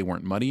yard. They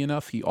weren't muddy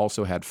enough. He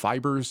also had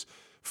fibers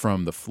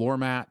from the floor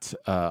mat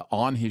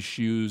on his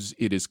shoes.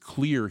 It is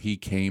clear he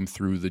came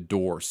through the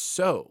door.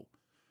 So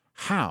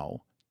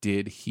how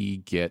did he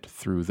get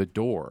through the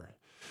door?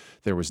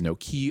 There was no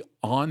key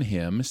on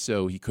him,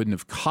 so he couldn't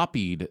have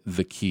copied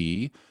the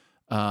key.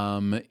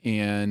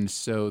 And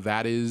so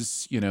that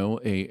is,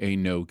 a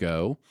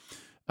no-go.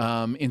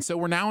 And so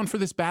we're now in for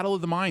this battle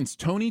of the minds.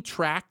 Tony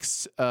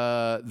tracks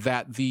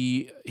that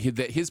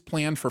his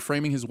plan for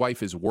framing his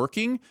wife is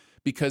working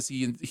because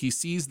he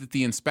sees that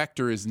the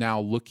inspector is now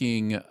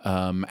looking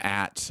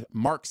at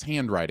Mark's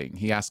handwriting.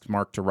 He asks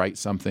Mark to write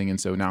something, and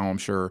so now I'm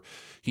sure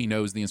he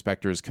knows the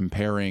inspector is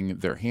comparing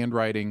their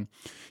handwriting.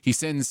 He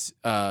sends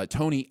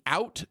Tony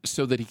out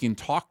so that he can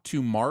talk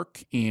to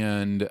Mark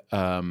and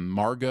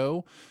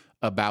Margot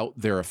about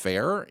their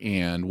affair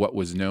and what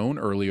was known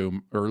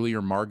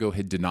earlier. Margot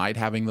had denied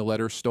having the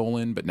letter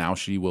stolen, but now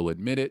she will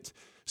admit it.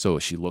 So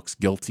she looks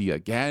guilty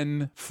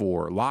again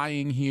for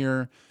lying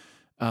here.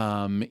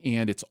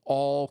 And it's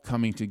all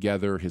coming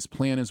together. His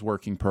plan is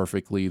working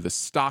perfectly. The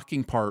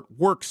stalking part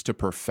works to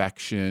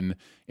perfection,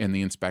 and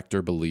the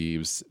inspector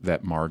believes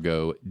that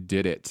Margot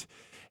did it.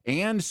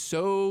 And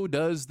so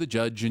does the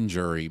judge and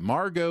jury.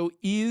 Margot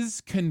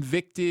is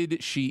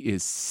convicted. She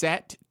is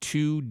set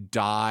to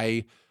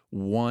die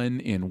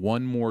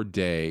one more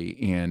day.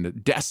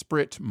 And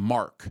desperate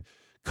Mark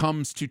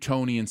comes to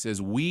Tony and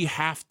says, we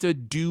have to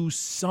do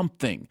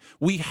something.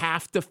 We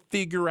have to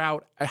figure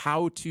out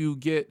how to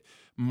get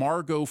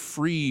Margot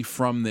free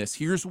from this.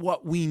 Here's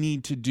what we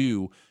need to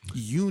do.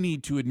 You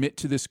need to admit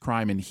to this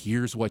crime, and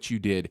here's what you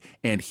did.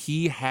 And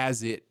he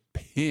has it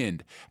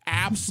pinned,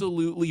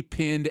 absolutely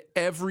pinned,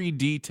 every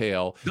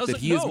detail.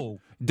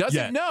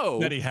 Doesn't know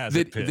that he has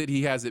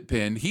it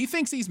pinned. He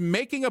thinks he's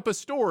making up a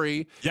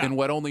story, and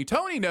what only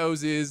Tony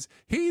knows is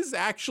he's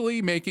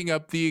actually making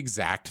up the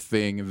exact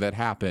thing that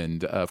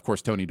happened. Of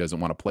course, Tony doesn't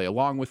want to play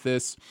along with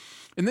this.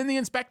 And then the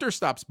inspector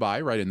stops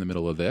by right in the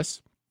middle of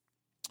this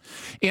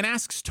and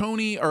asks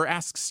Tony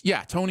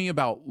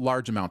about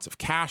large amounts of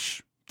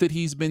cash that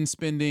he's been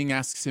spending,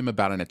 asks him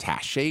about an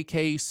attaché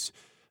case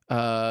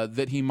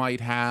that he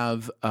might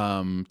have.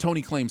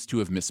 Tony claims to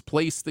have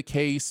misplaced the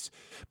case,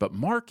 but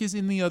Mark is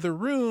in the other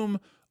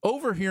room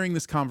overhearing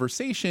this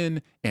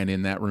conversation, and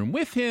in that room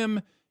with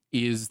him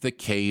is the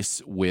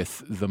case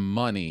with the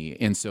money.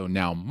 And so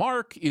now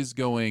Mark is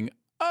going,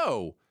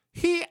 oh,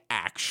 he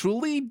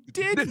actually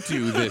did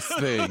do this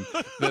thing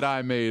that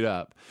I made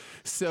up.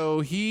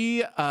 So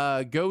he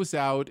goes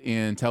out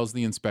and tells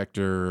the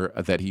inspector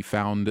that he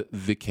found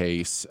the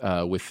case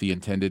with the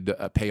intended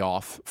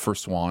payoff for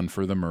Swan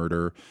for the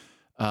murder.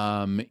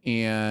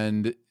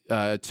 And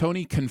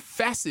Tony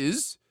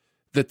confesses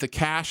that the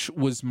cash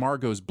was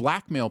Margot's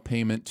blackmail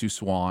payment to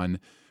Swan,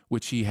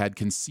 which he had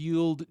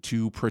concealed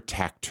to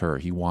protect her.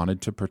 He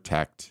wanted to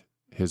protect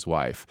his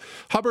wife.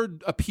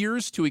 Hubbard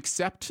appears to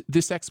accept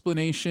this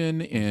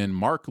explanation, and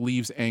Mark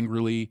leaves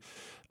angrily.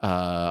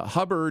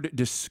 Hubbard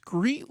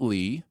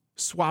discreetly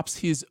swaps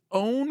his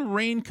own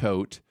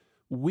raincoat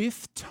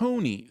with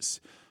Tony's.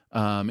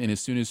 And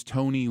as soon as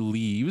Tony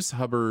leaves,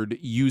 Hubbard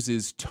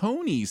uses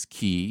Tony's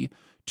key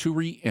to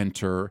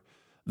re-enter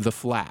the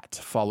flat,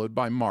 followed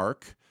by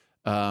Mark.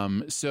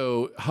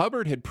 So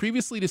Hubbard had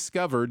previously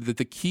discovered that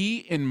the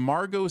key in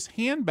Margot's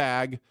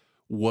handbag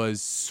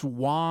was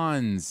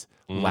Swan's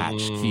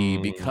latchkey.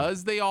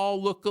 Because they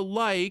all look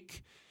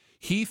alike,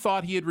 he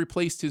thought he had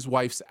replaced his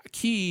wife's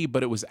key,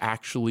 but it was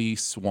actually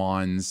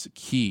Swan's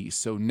key.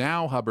 So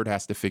now Hubbard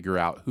has to figure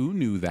out who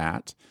knew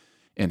that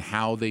and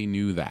how they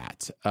knew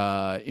that.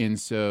 And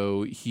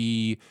so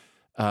he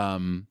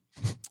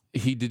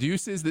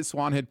deduces that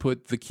Swan had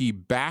put the key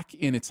back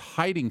in its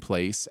hiding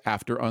place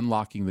after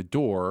unlocking the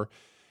door.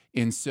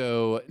 And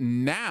so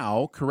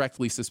now,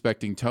 correctly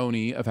suspecting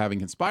Tony of having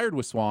conspired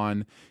with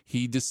Swan,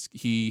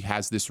 he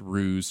has this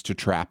ruse to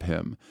trap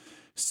him.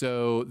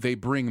 So they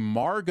bring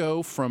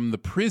Margot from the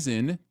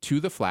prison to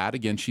the flat.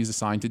 Again, she's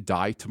assigned to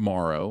die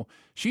tomorrow.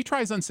 She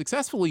tries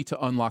unsuccessfully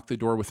to unlock the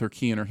door with her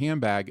key in her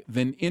handbag,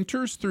 then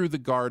enters through the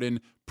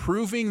garden,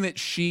 proving that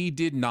she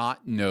did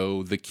not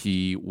know the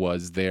key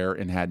was there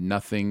and had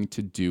nothing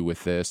to do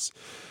with this.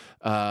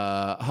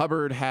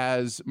 Hubbard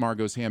has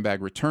Margot's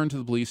handbag returned to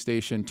the police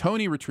station.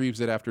 Tony retrieves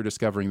it after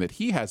discovering that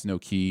he has no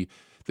key.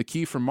 The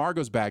key from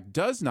Margot's bag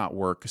does not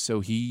work,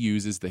 so he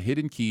uses the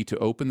hidden key to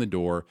open the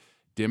door,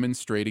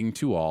 demonstrating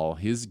to all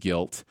his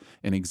guilt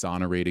and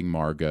exonerating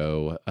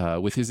Margot.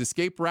 With his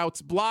escape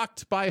routes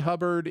blocked by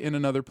Hubbard and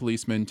another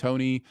policeman,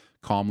 Tony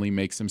calmly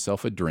makes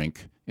himself a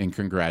drink and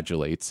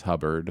congratulates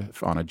Hubbard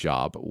on a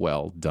job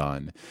well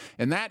done.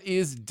 And that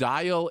is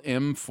Dial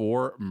M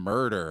for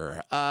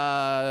Murder.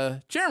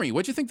 Jeremy,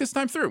 what'd you think this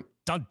time through?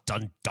 Dun,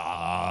 dun, dun.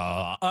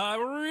 I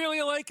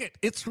really like it.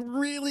 It's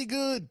really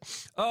good.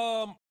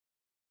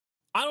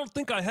 I don't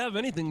think I have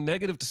anything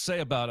negative to say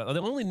about it.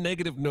 The only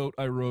negative note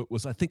I wrote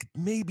was I think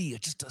maybe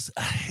it just does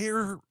a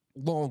hair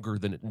longer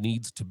than it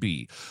needs to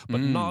be, but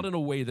not in a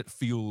way that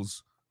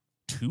feels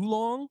too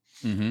long.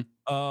 Mm-hmm.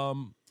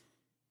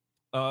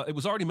 It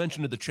was already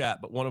mentioned in the chat,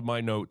 but one of my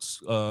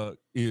notes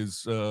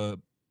is,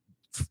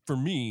 for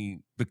me,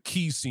 the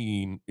key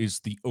scene is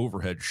the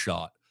overhead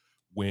shot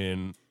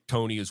when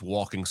Tony is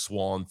walking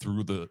Swan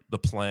through the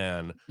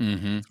plan,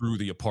 through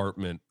the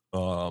apartment.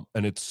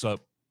 And it's a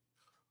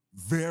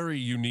very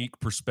unique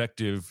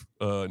perspective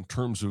in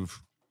terms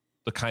of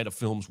the kind of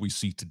films we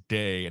see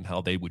today and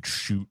how they would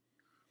shoot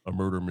a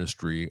murder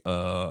mystery,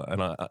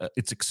 and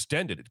it's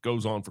extended. It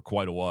goes on for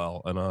quite a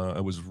while, and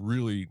I was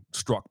really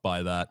struck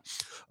by that.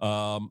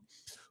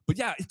 But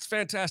yeah, it's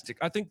fantastic.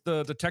 I think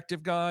the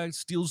detective guy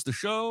steals the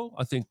show.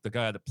 I think the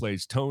guy that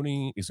plays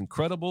Tony is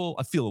incredible.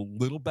 I feel a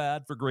little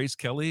bad for Grace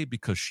Kelly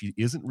because she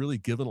isn't really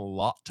given a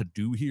lot to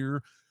do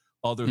here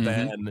other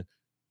than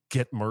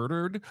get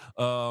murdered.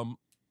 But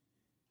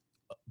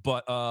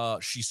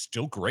she's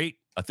still great.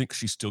 I think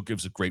she still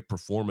gives a great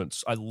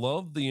performance. I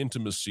love the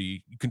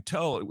intimacy. You can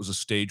tell it was a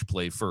stage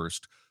play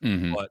first,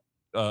 but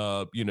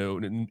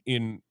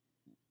in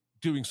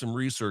doing some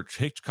research,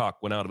 Hitchcock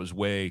went out of his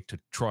way to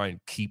try and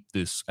keep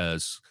this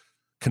as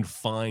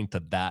confined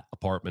to that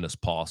apartment as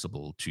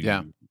possible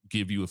to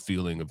give you a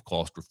feeling of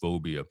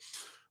claustrophobia.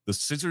 The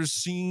scissors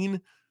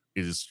scene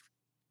is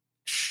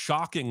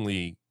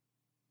shockingly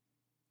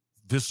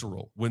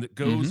visceral when it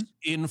goes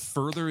in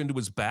further into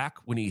his back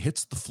when he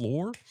hits the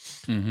floor.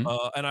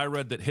 And I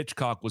read that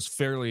Hitchcock was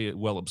fairly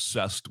well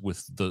obsessed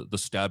with the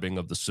stabbing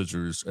of the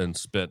scissors and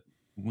spent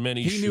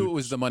many He knew it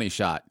was the money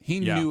shot. He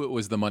knew it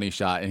was the money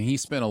shot, and he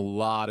spent a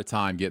lot of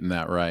time getting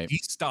that right. He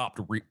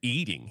stopped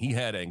eating. He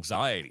had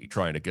anxiety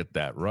trying to get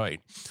that right.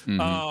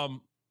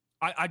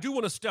 I do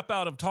want to step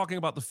out of talking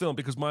about the film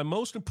because my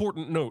most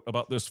important note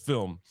about this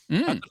film,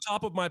 at the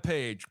top of my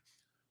page,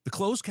 the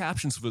closed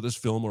captions for this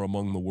film are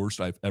among the worst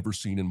I've ever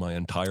seen in my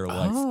entire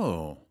life.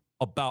 Oh.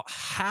 About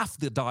half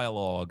the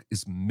dialogue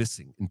is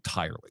missing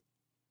entirely.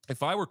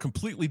 If I were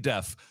completely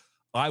deaf,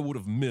 I would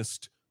have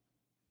missed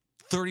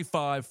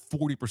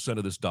 35-40%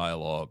 of this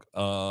dialogue,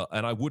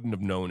 and I wouldn't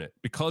have known it.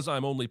 Because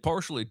I'm only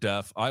partially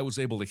deaf, I was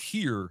able to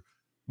hear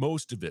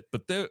most of it.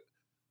 But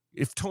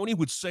if Tony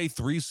would say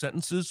 3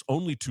 sentences,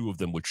 only 2 of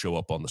them would show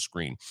up on the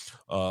screen.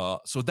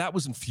 So that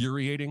was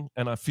infuriating,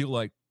 and I feel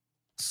like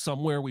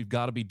somewhere we've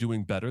got to be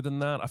doing better than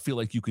that. I feel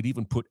like you could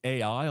even put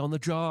AI on the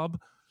job.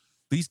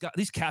 These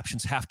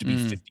captions have to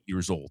be 50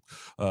 years old.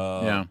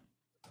 And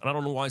I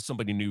don't know why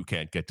somebody new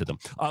can't get to them.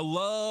 I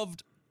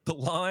loved the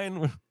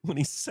line when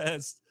he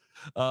says,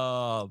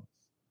 I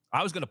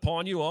was going to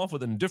pawn you off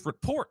with an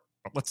indifferent port.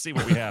 Let's see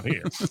what we have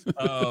here.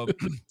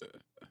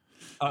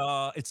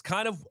 It's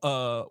kind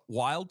of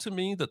wild to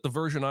me that the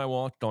version I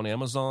watched on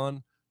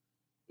Amazon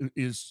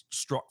is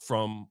struck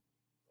from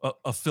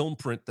a film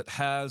print that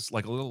has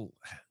like a little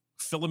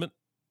filament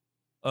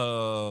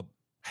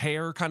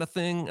hair kind of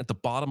thing at the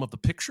bottom of the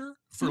picture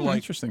for like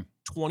interesting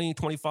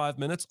 20-25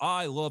 minutes.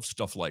 I love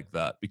stuff like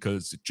that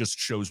because it just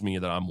shows me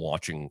that I'm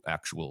watching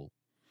actual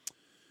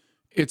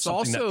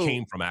something that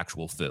came from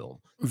actual film.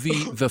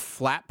 The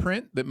flat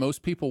print that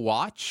most people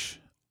watch,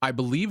 I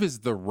believe, is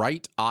the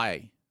right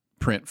eye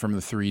print from the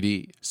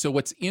 3D. So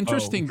what's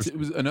interesting,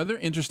 another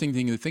interesting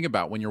thing to think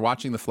about when you're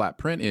watching the flat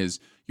print is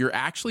you're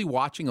actually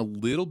watching a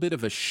little bit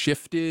of a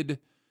shifted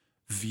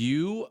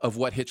view of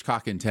what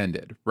Hitchcock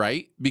intended,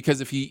 right?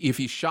 Because if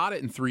he shot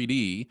it in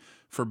 3D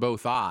for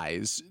both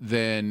eyes,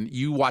 then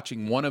you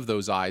watching one of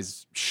those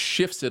eyes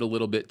shifts it a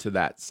little bit to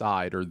that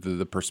side, or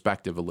the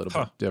perspective a little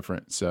bit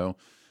different. So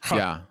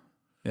yeah.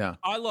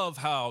 I love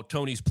how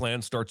Tony's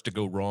plan starts to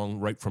go wrong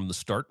right from the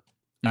start.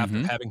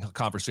 After having a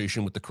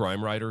conversation with the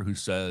crime writer who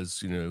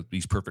says,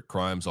 these perfect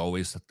crimes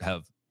always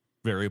have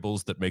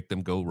variables that make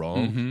them go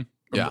wrong.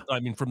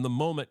 From the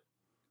moment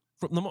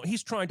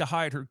he's trying to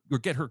hide her or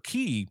get her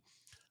key,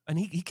 and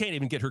he can't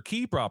even get her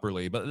key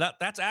properly. But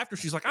that's after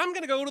she's like, I'm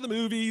going to go to the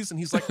movies. And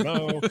he's like,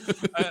 no.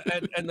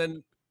 and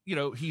then,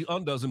 he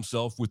undoes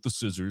himself with the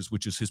scissors,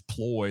 which is his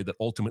ploy that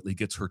ultimately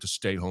gets her to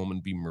stay home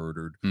and be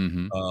murdered.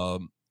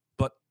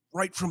 But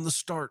right from the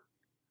start,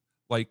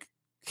 like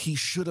he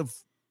should have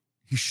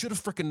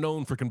freaking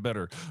known freaking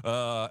better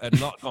and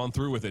not gone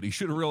through with it. He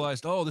should have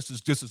realized,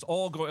 this is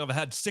all going. I've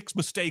had 6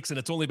 mistakes and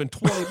it's only been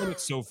 20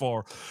 minutes so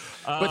far.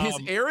 But his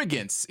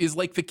arrogance is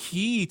like the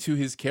key to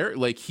his character.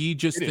 Like he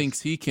just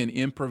thinks he can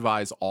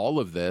improvise all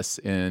of this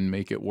and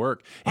make it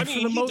work. And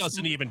he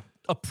doesn't even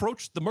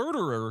approach the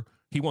murderer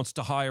he wants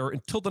to hire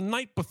until the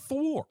night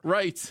before.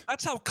 Right.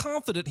 That's how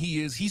confident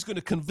he is. He's going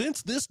to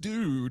convince this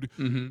dude.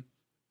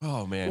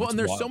 Oh man. Well, and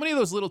there's so many of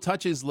those little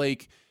touches.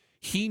 Like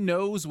he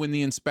knows when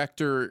the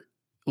inspector.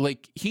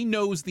 Like he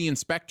knows the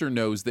inspector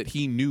knows that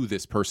he knew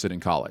this person in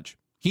college.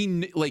 He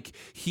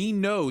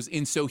knows,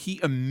 and so he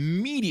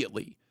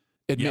immediately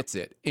admits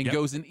it and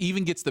goes and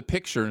even gets the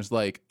picture and is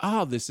like,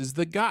 this is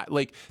the guy.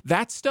 Like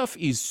that stuff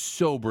is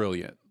so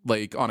brilliant,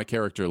 like on a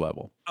character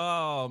level.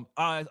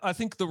 I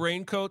think the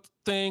raincoat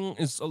thing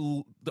is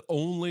the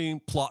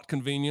only plot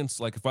convenience.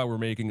 Like if I were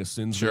making a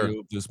sins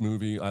video of this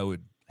movie, I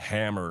would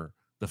hammer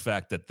the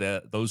fact that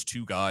those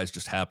 2 guys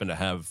just happen to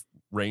have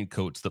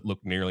raincoats that look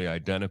nearly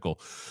identical.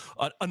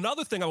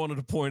 Another thing I wanted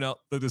to point out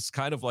that is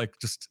kind of like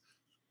just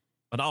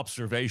an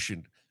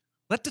observation.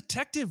 That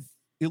detective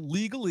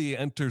illegally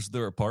enters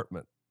their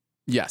apartment.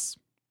 Yes.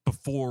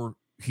 Before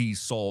he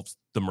solves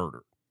the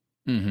murder.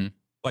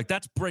 Like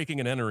that's breaking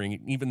and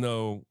entering, even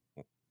though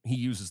he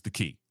uses the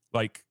key.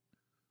 Like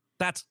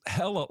that's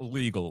hella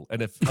illegal.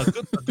 And if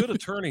a good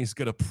attorney is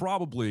going to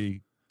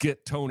probably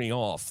get Tony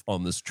off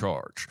on this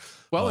charge.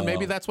 Well, and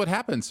maybe that's what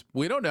happens.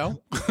 We don't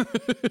know.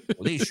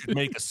 They should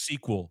make a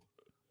sequel.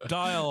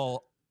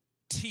 Dial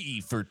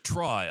T for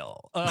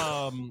trial.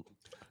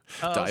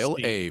 Dial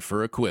A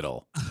for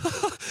acquittal.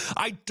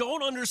 I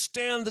don't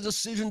understand the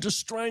decision to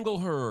strangle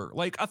her.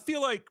 Like, I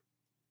feel like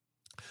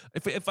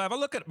if I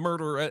look at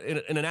murder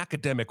in an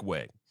academic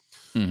way,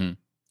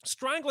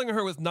 strangling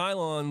her with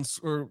nylons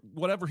or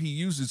whatever he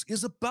uses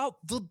is about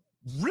the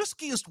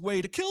riskiest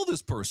way to kill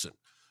this person.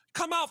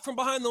 Come out from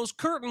behind those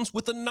curtains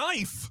with a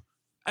knife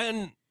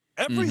and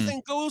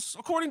everything goes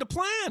according to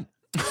plan.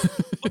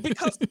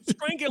 Because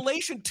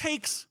strangulation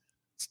takes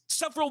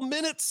several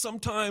minutes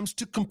sometimes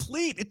to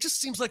complete. It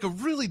just seems like a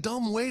really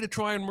dumb way to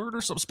try and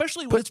murder someone,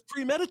 especially when it's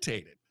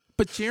premeditated.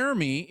 But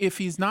Jeremy, if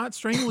he's not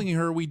strangling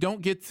her, we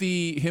don't get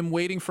him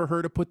waiting for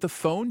her to put the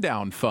phone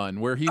down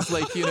fun, where he's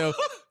like,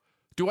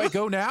 do I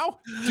go now?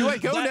 Do I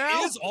go now?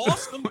 That is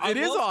awesome. It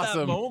is awesome.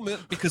 That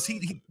moment because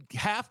he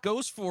half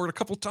goes for it a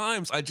couple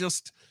times.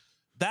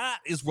 That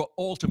is what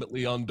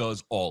ultimately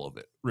undoes all of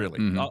it,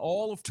 really.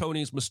 All of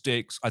Tony's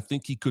mistakes, I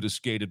think he could have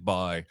skated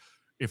by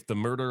if the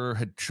murderer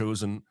had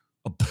chosen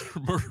a better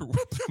murder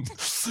weapon.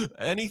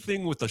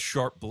 Anything with a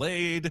sharp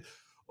blade,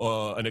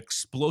 an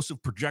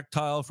explosive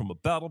projectile from a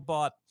battle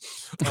bot.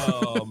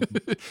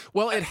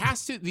 Well, it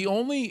has to, the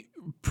only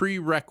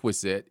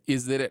prerequisite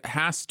is that it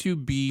has to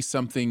be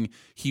something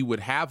he would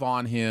have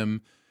on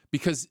him,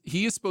 because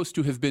he is supposed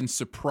to have been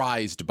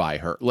surprised by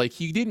her. Like,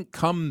 he didn't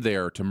come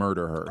there to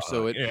murder her.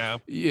 So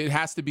it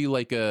has to be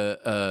like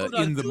a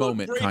in the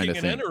moment kind of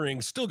thing.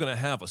 Entering still going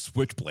to have a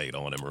switchblade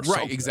on him or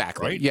something. Right,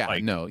 exactly.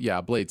 Right?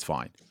 Yeah, blade's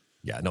fine.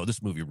 Yeah, no,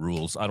 this movie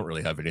rules. I don't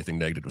really have anything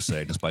negative to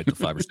say, despite the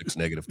 5 or 6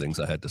 negative things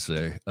I had to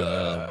say.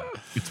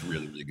 It's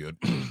really, really good.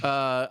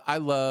 I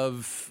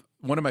love,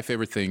 one of my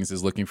favorite things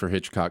is looking for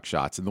Hitchcock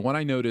shots. And the one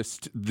I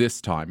noticed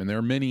this time, and there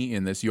are many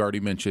in this, you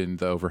already mentioned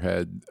the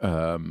overhead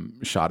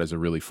shot is a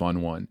really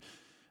fun one.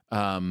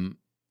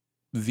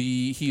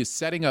 He is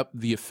setting up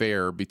the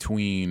affair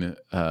between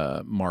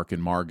Mark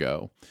and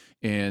Margot.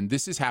 And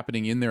this is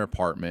happening in their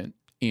apartment.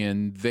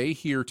 And they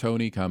hear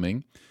Tony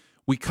coming.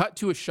 We cut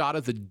to a shot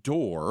of the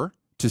door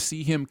to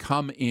see him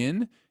come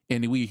in,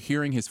 and we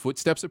hearing his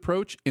footsteps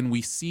approach, and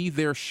we see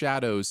their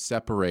shadows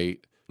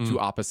separate to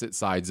opposite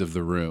sides of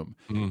the room.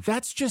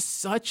 That's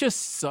just such a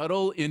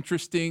subtle,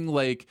 interesting,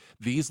 like,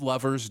 these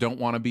lovers don't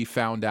want to be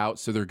found out,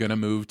 so they're going to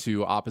move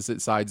to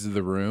opposite sides of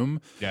the room.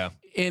 Yeah.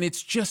 And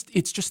it's just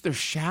their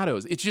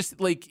shadows. It's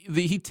just like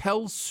he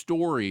tells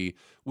story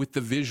with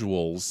the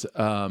visuals.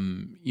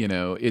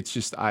 It's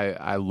just,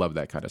 I love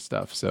that kind of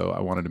stuff. So I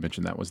wanted to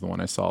mention that was the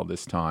one I saw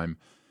this time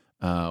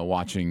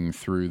watching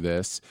through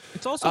this.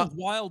 It's also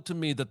wild to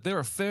me that their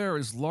affair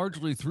is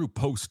largely through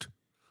post.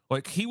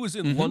 Like, he was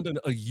in London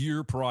a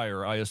year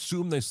prior. I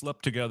assume they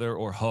slept together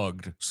or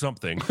hugged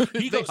something.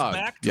 He goes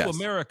back to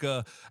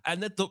America,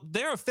 and that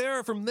their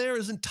affair from there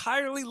is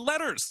entirely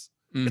letters.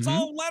 It's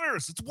all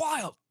letters. It's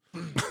wild.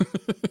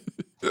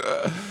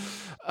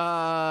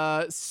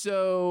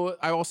 So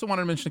I also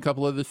wanted to mention a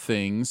couple other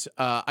things.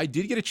 I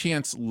did get a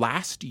chance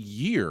last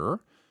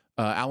year.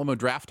 Alamo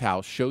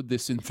Drafthouse showed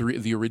this in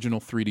the original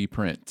 3D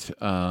print,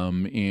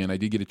 and I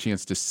did get a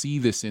chance to see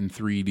this in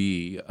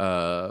 3D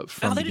from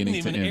beginning to end. They didn't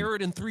even air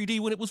it in 3D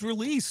when it was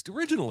released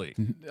originally.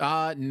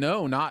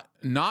 No, not.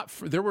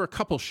 There were a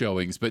couple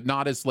showings, but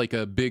not as like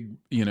a big,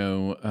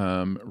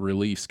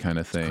 release kind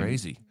of thing. It's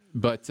crazy.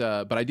 But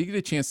I did get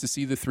a chance to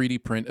see the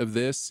 3D print of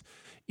this,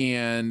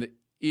 and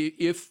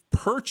if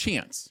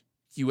perchance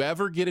you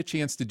ever get a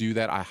chance to do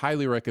that, I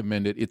highly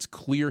recommend it. It's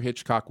clear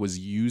Hitchcock was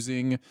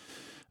using.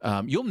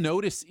 You'll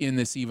notice in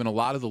this even a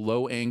lot of the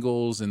low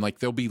angles, and like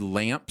there'll be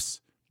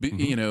lamps,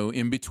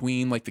 in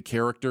between like the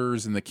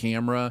characters and the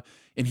camera,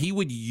 and he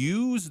would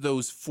use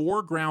those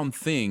foreground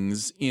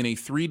things in a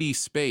 3D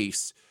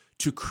space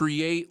to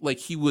create like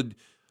the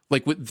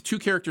two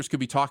characters could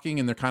be talking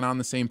and they're kind of on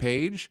the same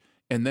page.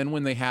 And then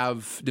when they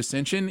have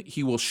dissension,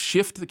 he will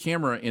shift the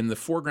camera and the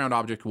foreground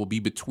object will be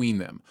between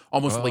them,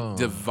 almost like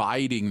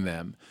dividing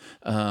them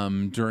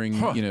during,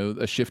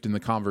 a shift in the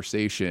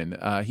conversation.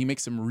 He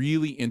makes some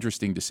really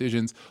interesting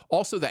decisions.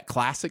 Also, that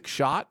classic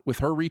shot with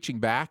her reaching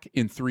back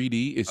in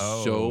 3D is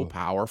so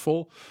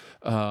powerful.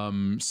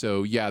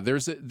 So yeah,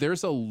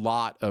 there's a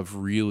lot of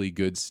really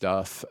good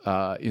stuff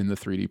in the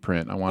 3D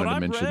print. I wanted to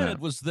mention that. What I read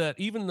was that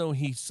even though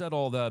he set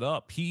all that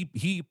up,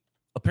 he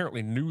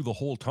apparently knew the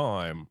whole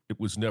time it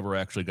was never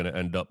actually going to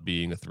end up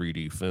being a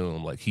 3D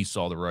film. Like, he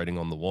saw the writing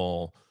on the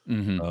wall,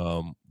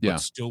 but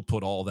still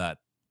put all that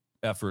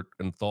effort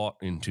and thought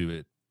into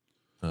it.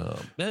 And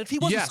if he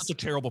wasn't such a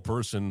terrible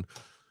person,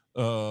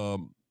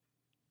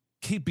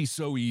 he'd be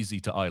so easy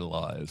to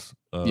idolize.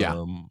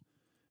 Yes.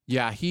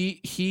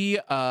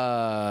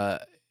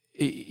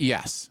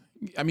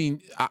 I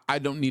mean, I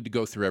don't need to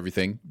go through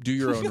everything. Do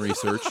your own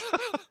research.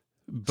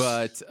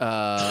 But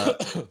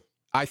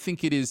I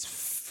think it is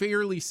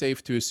fairly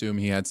safe to assume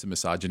he had some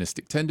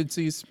misogynistic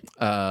tendencies,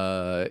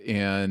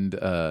 and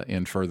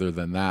further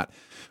than that,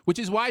 which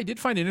is why I did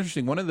find it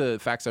interesting. One of the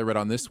facts I read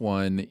on this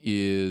one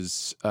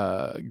is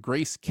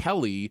Grace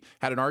Kelly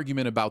had an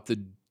argument about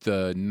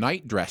the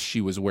night dress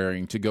she was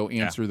wearing to go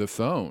answer the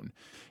phone.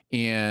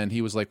 And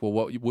he was like, well,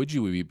 what would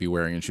you be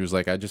wearing? And she was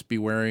like, I'd just be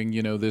wearing,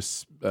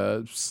 this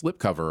slip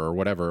cover or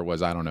whatever it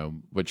was. I don't know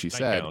what she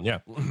said.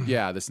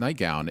 Yeah, this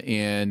nightgown.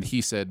 And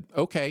he said,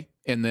 okay.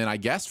 And then I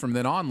guess from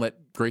then on,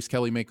 let Grace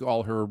Kelly make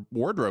all her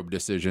wardrobe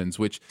decisions,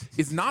 which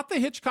is not the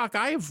Hitchcock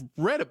I have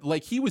read.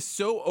 Like, he was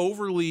so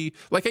overly,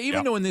 like, I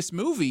even know in this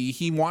movie,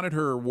 he wanted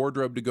her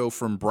wardrobe to go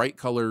from bright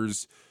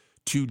colors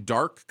to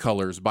dark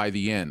colors by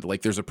the end.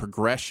 Like, there's a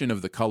progression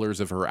of the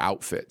colors of her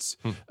outfits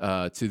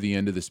to the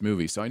end of this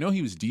movie. So I know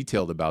he was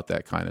detailed about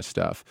that kind of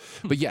stuff.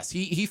 But yes,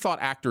 he thought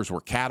actors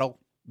were cattle.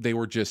 They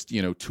were just,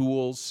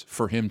 tools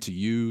for him to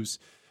use.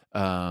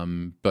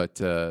 But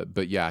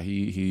yeah,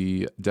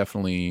 he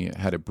definitely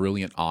had a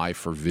brilliant eye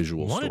for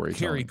visual storytelling. Wanted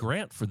Cary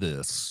Grant for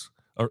this.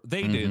 Or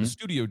they did, the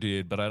studio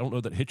did, but I don't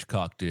know that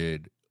Hitchcock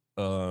did.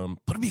 But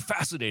it'd be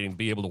fascinating to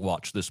be able to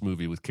watch this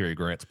movie with Cary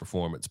Grant's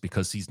performance,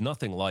 because he's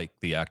nothing like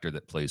the actor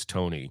that plays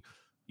Tony,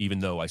 even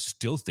though I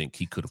still think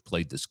he could have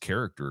played this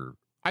character.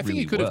 I think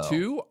he could have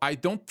too. I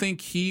don't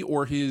think he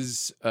or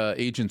his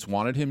agents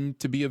wanted him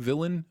to be a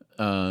villain.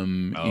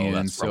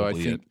 And so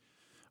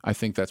I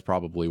think that's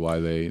probably why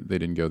they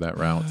didn't go that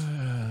route.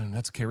 And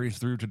that's carried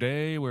through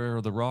today,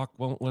 where The Rock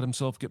won't let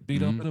himself get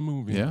beat up in a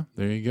movie. Yeah,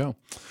 there you go.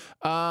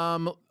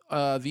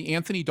 The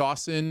Anthony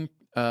Dawson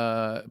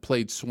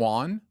played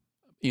Swan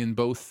in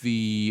both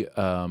the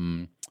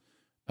in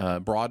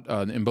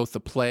both the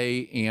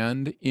play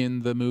and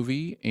in the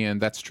movie,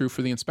 and that's true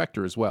for the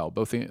inspector as well.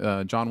 Both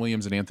John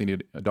Williams and Anthony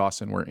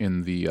Dawson were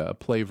in the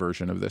play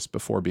version of this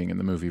before being in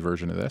the movie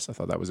version of this. I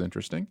thought that was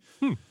interesting.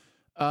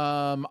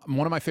 One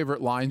of my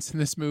favorite lines in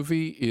this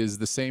movie is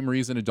the same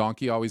reason a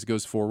donkey always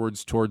goes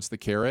forwards towards the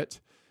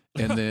carrot,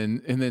 and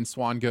then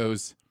Swan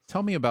goes,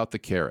 "Tell me about the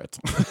carrot."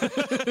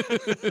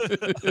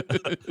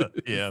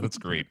 Yeah, that's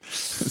great.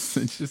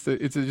 It's just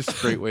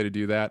a great way to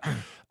do that.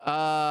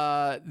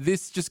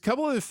 Just a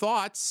couple of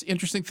thoughts,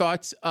 interesting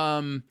thoughts.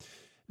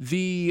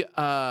 The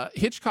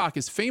Hitchcock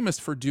is famous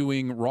for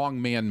doing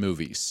wrong man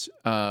movies,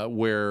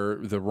 where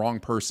the wrong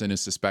person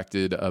is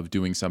suspected of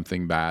doing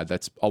something bad.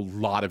 That's a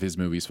lot of his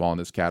movies fall in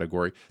this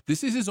category.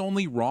 This is his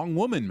only wrong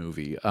woman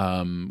movie,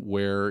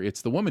 where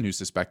it's the woman who's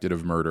suspected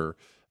of murder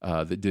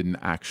that didn't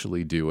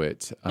actually do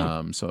it.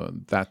 So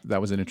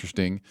that was an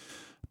interesting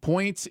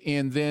point.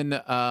 And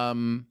then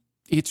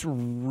it's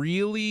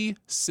really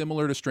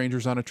similar to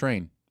Strangers on a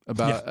Train,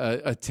 about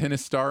a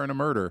tennis star and a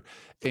murder.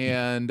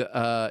 And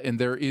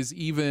there is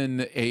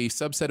even a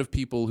subset of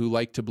people who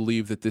like to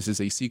believe that this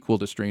is a sequel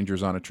to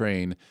Strangers on a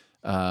Train.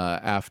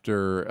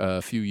 After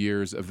a few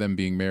years of them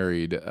being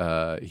married,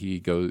 he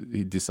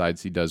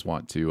decides he does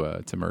want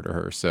to murder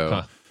her.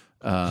 So.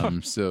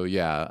 So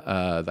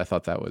yeah, I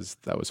thought that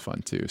was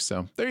fun too.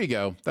 So there you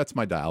go. That's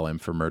my dial-in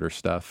for murder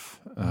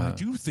stuff. I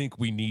do think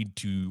we need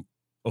to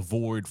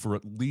avoid for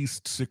at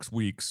least 6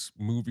 weeks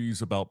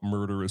movies about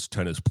murderous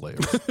tennis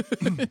players.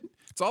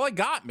 It's all I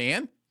got,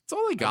 man. It's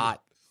all I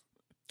got.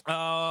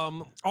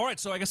 All right,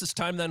 so I guess it's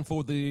time then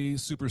for the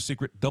super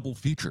secret double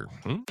feature.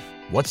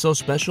 What's so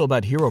special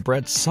about Hero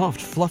Bread's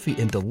soft, fluffy,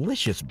 and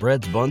delicious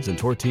breads, buns, and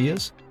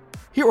tortillas?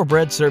 Hero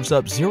Bread serves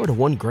up 0 to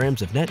 1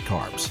 grams of net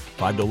carbs,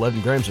 5 to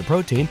 11 grams of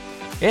protein,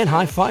 and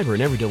high fiber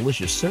in every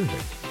delicious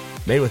serving.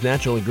 Made with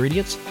natural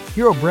ingredients,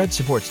 Hero Bread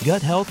supports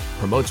gut health,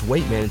 promotes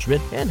weight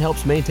management, and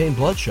helps maintain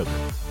blood sugar.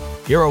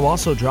 Hero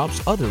also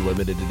drops other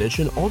limited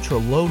edition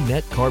ultra-low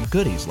net carb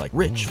goodies like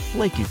rich,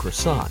 flaky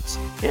croissants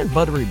and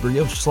buttery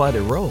brioche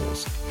slider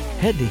rolls.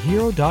 Head to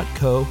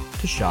hero.co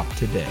to shop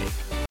today.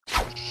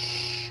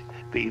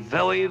 Be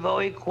very,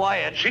 very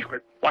quiet.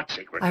 Secret? What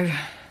secret? Our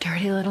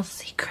dirty little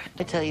secret.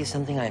 I tell you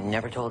something I've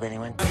never told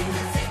anyone.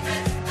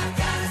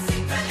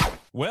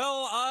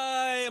 Well,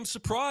 I am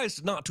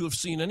surprised not to have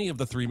seen any of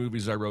the 3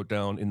 movies I wrote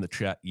down in the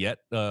chat yet.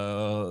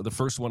 The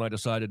first one I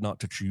decided not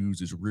to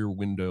choose is Rear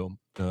Window.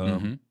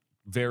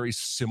 Very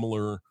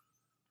similar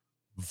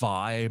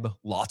vibe.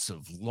 Lots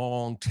of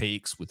long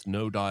takes with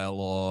no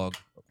dialogue.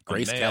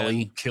 Grace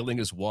Kelly killing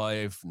his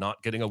wife,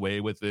 not getting away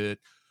with it.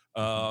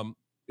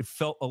 It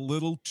felt a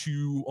little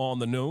too on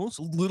the nose,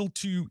 a little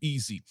too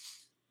easy.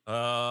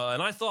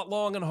 And I thought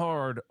long and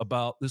hard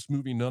about this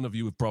movie none of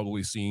you have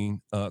probably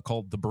seen,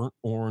 called The Burnt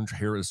Orange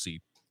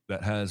Heresy,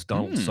 that has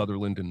Donald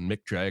Sutherland and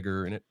Mick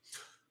Jagger in it.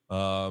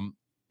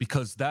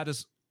 Because that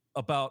is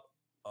about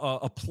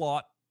a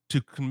plot to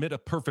commit a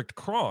perfect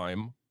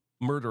crime.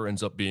 Murder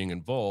ends up being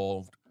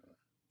involved.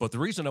 But the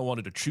reason I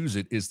wanted to choose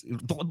it is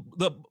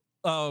the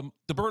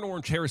Burnt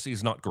Orange Heresy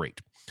is not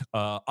great.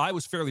 I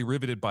was fairly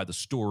riveted by the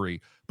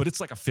story, but it's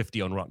like a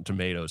 50 on Rotten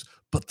Tomatoes.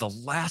 But the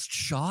last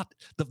shot,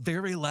 the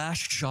very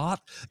last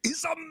shot,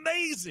 is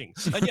amazing,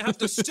 and you have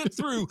to sit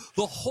through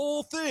the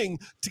whole thing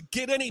to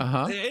get any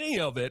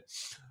of it.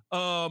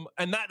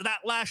 And that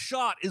last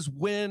shot is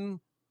when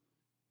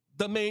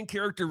the main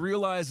character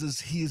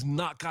realizes he's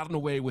not gotten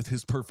away with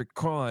his perfect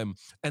crime,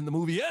 and the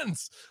movie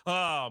ends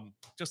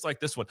just like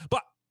this one.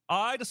 But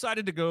I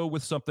decided to go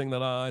with something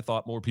that I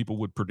thought more people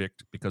would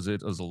predict because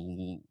it is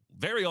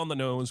very on the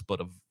nose, but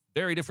a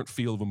very different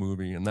feel of a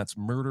movie, and that's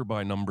Murder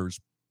by Numbers.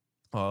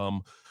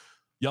 Young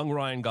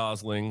Ryan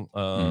Gosling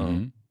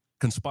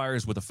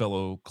conspires with a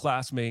fellow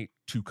classmate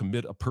to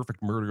commit a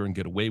perfect murder and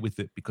get away with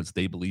it because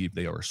they believe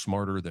they are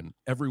smarter than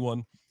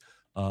everyone.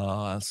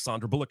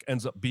 Sandra Bullock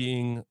ends up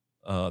being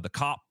the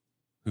cop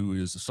who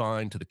is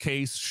assigned to the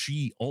case.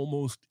 She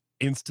almost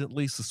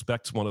instantly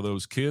suspects one of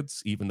those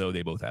kids, even though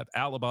they both have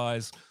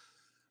alibis.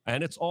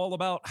 And it's all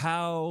about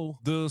how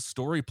the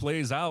story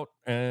plays out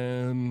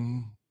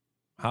and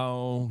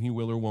how he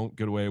will or won't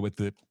get away with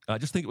it. I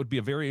just think it would be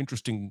a very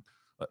interesting,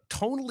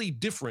 tonally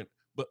different,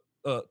 but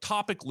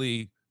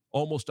topically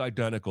almost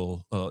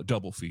identical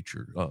double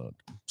feature.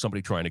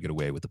 Somebody trying to get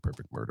away with the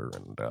perfect murder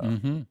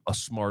and a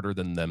smarter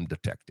than them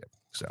detective.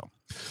 So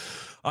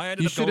I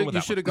ended up going with that.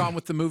 You should have gone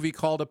with the movie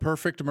called A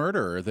Perfect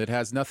Murder that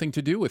has nothing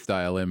to do with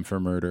Dial M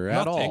for Murder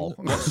at all.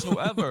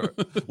 Whatsoever.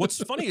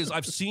 What's funny is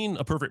I've seen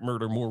A Perfect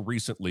Murder more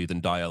recently than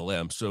Dial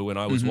M. So when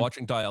I was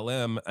watching Dial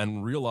M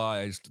and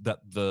realized that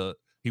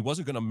he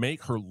wasn't going to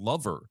make her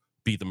lover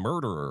be the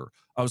murderer,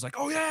 I was like,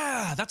 oh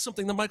yeah, that's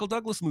something the Michael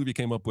Douglas movie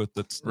came up with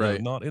that's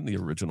not in the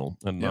original.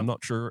 And I'm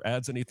not sure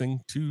adds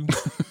anything to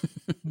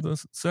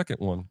the second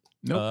one.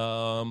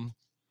 Nope.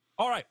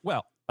 All right.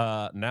 Well,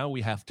 now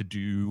we have to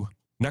do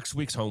next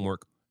week's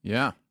homework.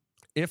 Yeah.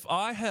 If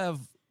I have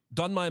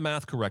done my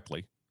math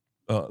correctly,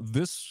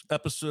 this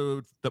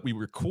episode that we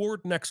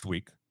record next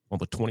week on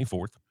the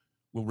 24th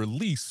will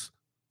release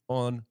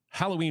on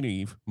Halloween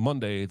Eve,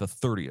 Monday the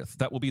 30th.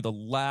 That will be the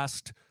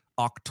last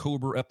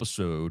October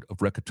episode of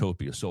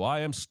Recotopia. So I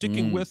am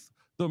sticking with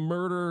the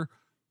murder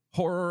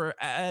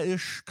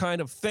horror-ish kind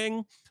of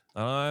thing.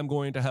 I'm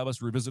going to have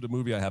us revisit a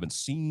movie I haven't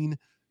seen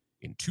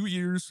in 2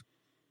 years.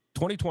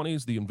 2020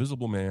 is The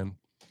Invisible Man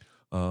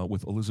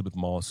with Elizabeth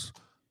Moss.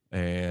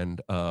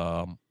 And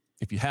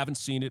if you haven't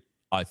seen it,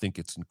 I think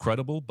it's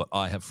incredible, but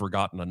I have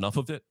forgotten enough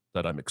of it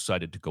that I'm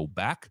excited to go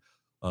back.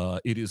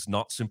 It is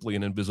not simply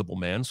an Invisible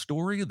Man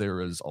story. There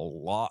is a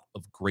lot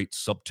of great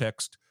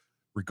subtext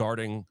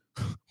regarding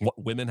what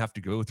women have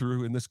to go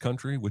through in this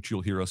country, which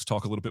you'll hear us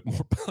talk a little bit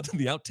more about in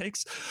the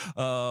outtakes,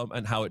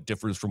 and how it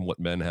differs from what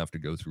men have to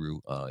go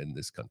through in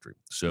this country.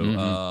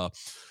 So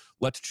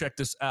let's check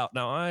this out.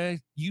 Now, I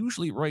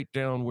usually write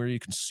down where you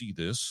can see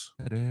this.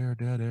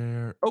 Dead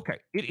air. Okay,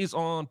 it is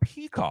on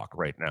Peacock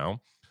right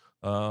now.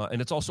 And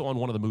it's also on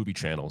one of the movie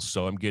channels.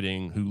 So I'm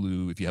getting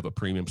Hulu. If you have a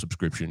premium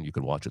subscription, you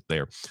can watch it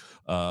there.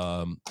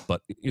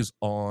 But it is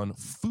on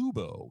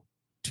Fubo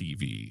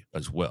TV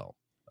as well.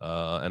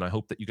 And I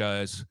hope that you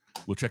guys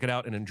will check it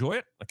out and enjoy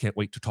it. I can't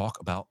wait to talk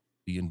about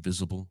The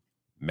Invisible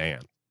Man.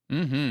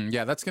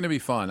 Yeah, that's going to be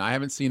fun. I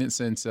haven't seen it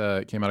since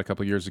it came out a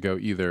couple years ago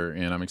either,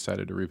 and I'm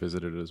excited to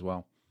revisit it as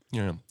well.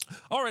 Yeah.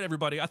 All right,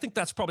 everybody. I think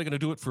that's probably going to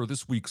do it for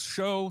this week's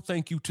show.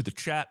 Thank you to the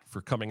chat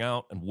for coming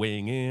out and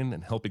weighing in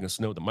and helping us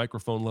know the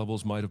microphone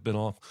levels might have been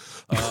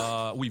off.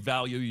 We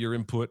value your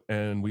input,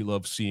 and we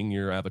love seeing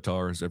your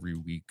avatars every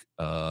week.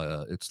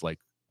 It's like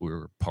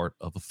we're part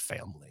of a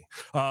family.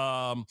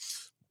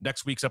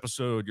 Next week's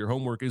episode, your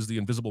homework is The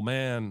Invisible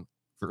Man.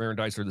 For Aaron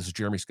Dicer, this is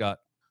Jeremy Scott.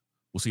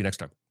 We'll see you next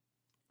time.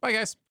 Bye,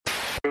 guys.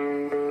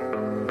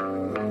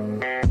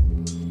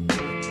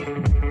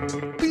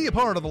 Be a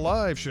part of the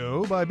live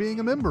show by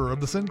being a member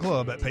of the Sin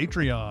Club at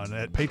Patreon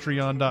at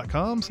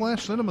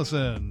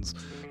patreon.com/CinemaSins.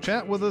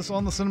 Chat with us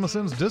on the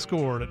CinemaSins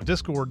Discord at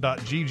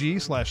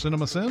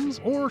discord.gg/CinemaSins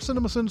or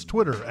CinemaSins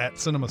Twitter at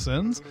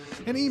CinemaSins,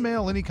 and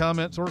email any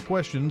comments or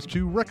questions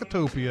to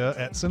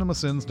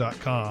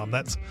recotopia@cinemasins.com.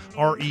 That's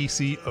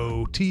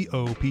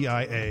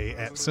RECOTOPIA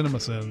at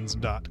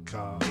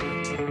cinemasins.com.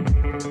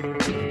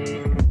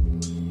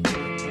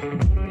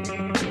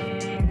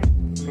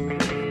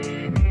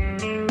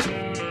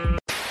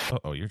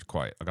 Uh-oh, you're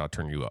quiet. I got to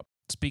turn you up.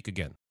 Speak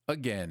again.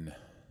 Again.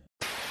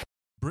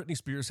 Britney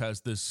Spears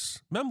has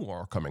this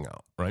memoir coming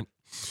out, right?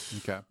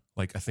 Okay.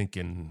 Like, I think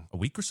in a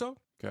week or so.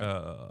 Okay.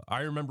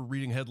 I remember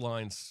reading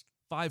headlines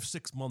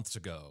 5-6 months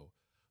ago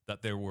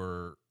that there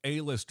were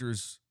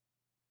A-listers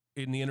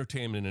in the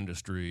entertainment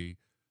industry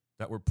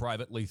that were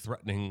privately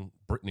threatening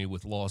Britney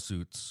with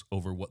lawsuits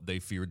over what they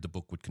feared the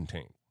book would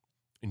contain,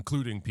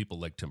 including people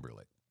like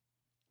Timberlake.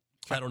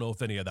 I don't know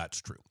if any of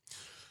that's true.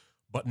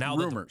 But now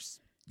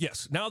rumors.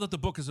 Yes. Now that the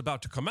book is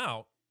about to come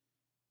out,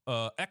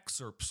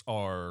 excerpts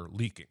are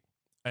leaking.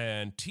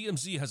 And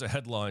TMZ has a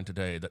headline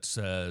today that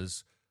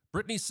says,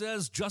 Britney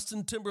says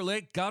Justin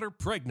Timberlake got her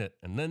pregnant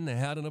and then they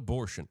had an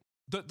abortion.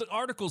 The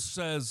article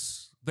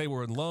says they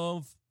were in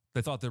love.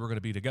 They thought they were going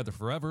to be together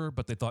forever,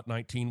 but they thought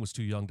 19 was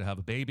too young to have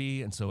a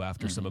baby. And so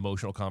after some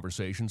emotional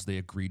conversations, they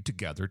agreed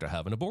together to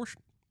have an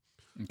abortion.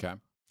 Okay.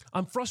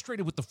 I'm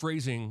frustrated with the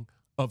phrasing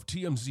of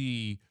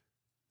TMZ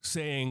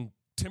saying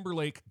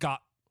Timberlake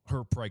got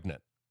her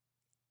pregnant,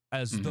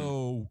 as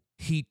though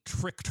he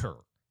tricked her.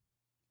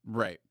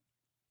 Right.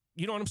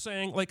 You know what I'm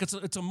saying? Like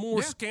it's a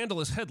more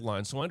scandalous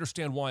headline, so I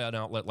understand why an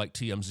outlet like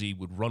TMZ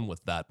would run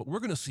with that. But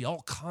we're going to see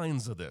all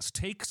kinds of this.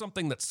 Take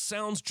something that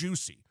sounds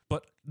juicy,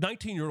 but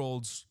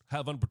 19-year-olds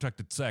have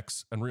unprotected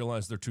sex and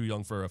realize they're too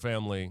young for a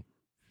family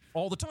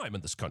all the time in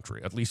this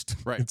country, at least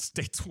in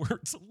states where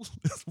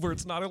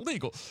it's not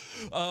illegal.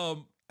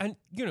 And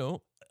you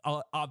know,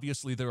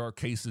 obviously there are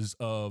cases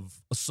of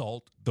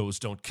assault; those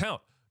don't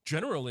count.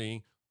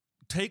 Generally,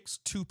 takes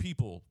two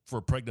people for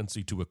a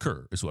pregnancy to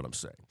occur, is what I'm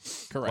saying.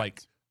 Correct.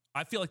 Like,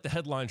 I feel like the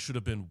headline should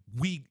have been,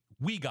 we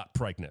got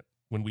pregnant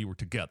when we were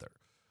together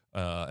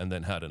and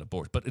then had an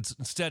abortion. But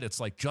instead, it's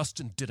like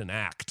Justin did an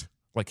act.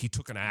 Like he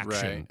took an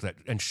action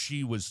and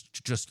she was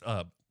just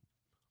a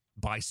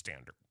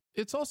bystander.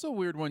 It's also a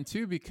weird one,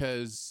 too,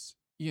 because,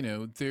 you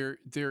know, there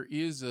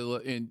is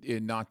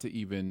and not to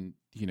even,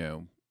 you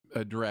know,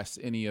 address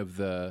any of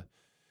the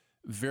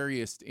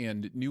various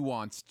and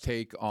nuanced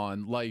take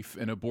on life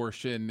and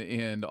abortion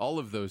and all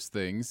of those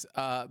things,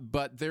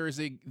 but there is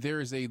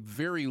a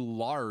very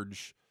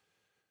large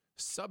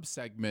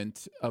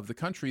subsegment of the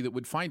country that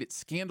would find it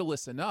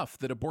scandalous enough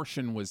that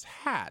abortion was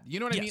had. You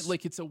know what I mean?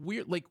 Like, it's a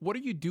weird, like, what are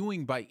you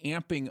doing by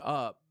amping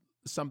up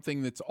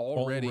something that's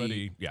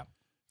already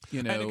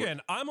you know? And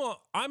again,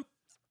 I'm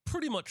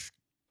pretty much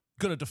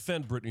gonna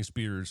defend Britney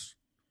Spears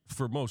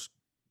for most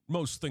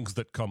things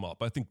that come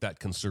up. I think that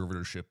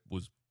conservatorship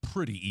was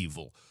pretty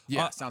evil.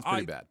 Yeah, sounds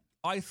pretty bad.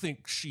 I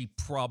think she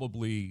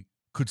probably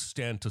could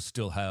stand to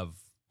still have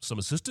some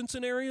assistance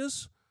in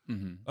areas.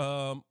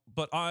 Mm-hmm.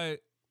 But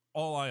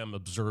all I am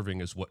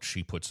observing is what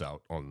she puts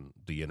out on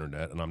the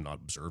internet, and I'm not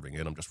observing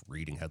it. I'm just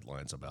reading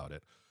headlines about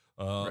it.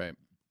 Right.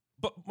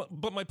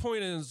 But my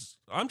point is,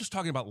 I'm just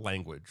talking about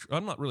language.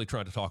 I'm not really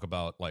trying to talk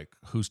about like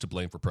who's to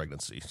blame for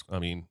pregnancies. I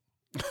mean,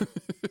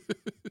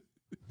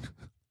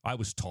 I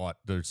was taught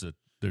there's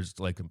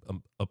like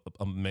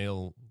a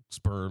male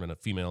sperm and a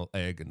female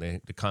egg, and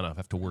they kind of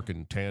have to work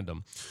in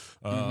tandem.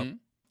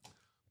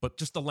 But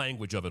just the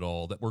language of it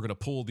all, that we're going to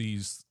pull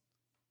these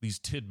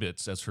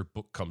tidbits as her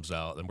book comes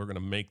out, and we're going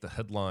to make the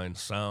headline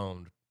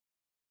sound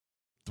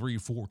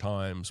 3-4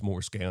 times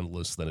more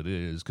scandalous than it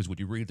is. Because when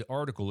you read the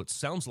article, it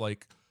sounds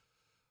like,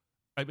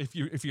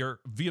 if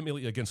you're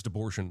vehemently against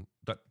abortion,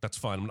 that's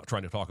fine. I'm not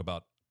trying to talk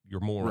about your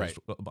morals.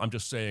 Right. I'm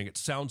just saying it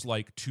sounds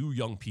like two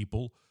young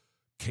people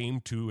came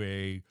to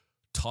a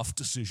tough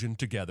decision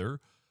together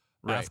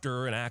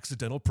after an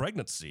accidental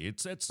pregnancy.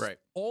 It's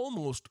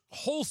almost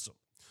wholesome.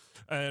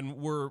 And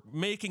we're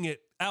making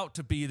it out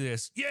to be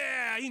this,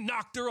 yeah, he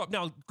knocked her up.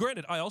 Now,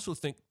 granted, I also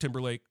think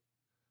Timberlake,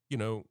 you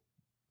know,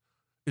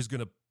 is going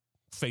to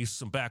face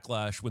some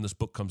backlash when this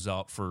book comes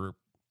out for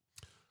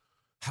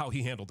how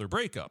he handled their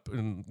breakup.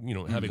 And, you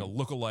know, having a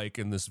lookalike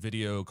in this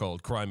video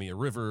called Cry Me a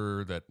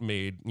River that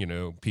made, you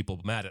know, people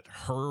mad at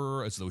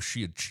her as though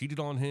she had cheated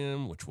on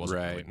him, which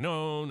wasn't really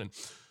known. And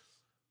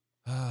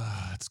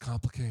it's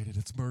complicated.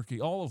 It's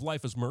murky. All of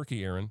life is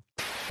murky, Aaron.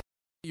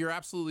 You're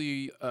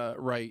absolutely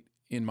right,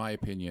 in my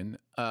opinion,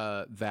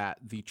 that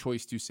the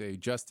choice to say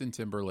Justin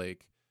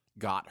Timberlake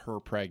got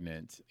her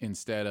pregnant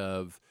instead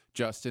of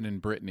Justin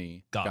and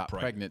Britney got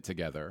pregnant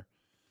together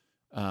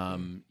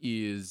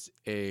is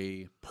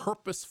a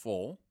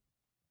purposeful,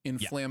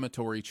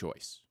 inflammatory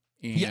choice.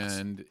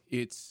 And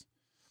it's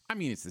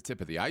the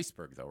tip of the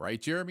iceberg, though,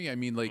 right, Jeremy? I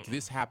mean, like,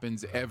 this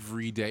happens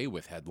every day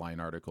with headline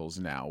articles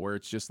now, where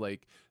it's just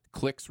like,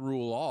 clicks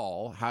rule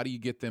all. How do you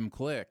get them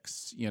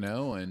clicks, you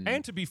know?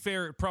 And to be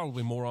fair,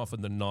 probably more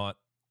often than not,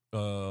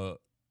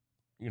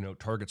 you know,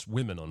 targets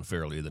women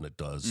unfairly than it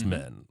does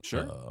men.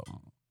 Sure.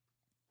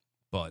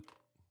 But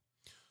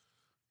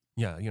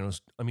yeah, you know,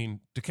 I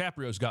mean,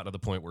 DiCaprio's gotten to the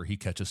point where he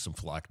catches some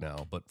flack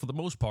now, but for the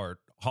most part,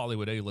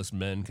 Hollywood A-list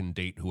men can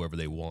date whoever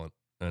they want,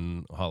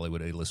 and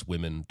Hollywood A-list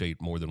women date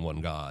more than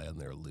one guy,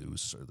 and they're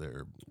loose or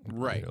they're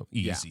you know,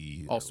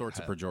 easy. All sorts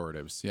of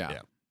pejoratives.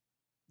 Yeah.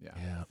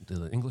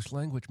 The English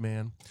language,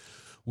 man.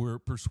 We're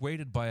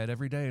persuaded by it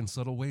every day in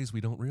subtle ways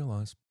we don't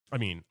realize. I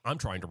mean, I'm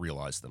trying to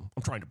realize them.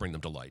 I'm trying to bring them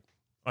to light.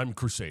 I'm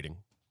crusading.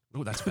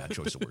 Oh, that's a bad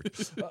choice of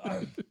words.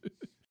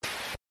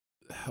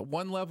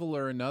 One level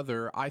or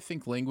another, I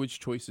think language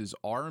choices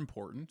are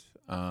important.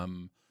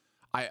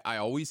 I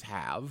always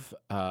have,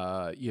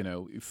 you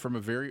know, from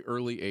a very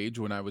early age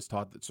when I was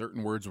taught that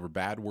certain words were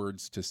bad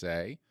words to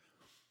say.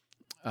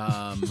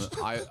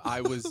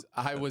 I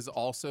was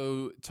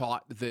also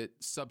taught that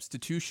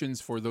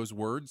substitutions for those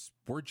words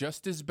were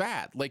just as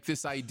bad. Like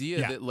this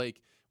idea that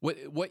like what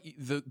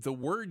the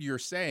word you're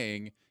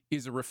saying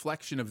is a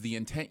reflection of the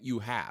intent you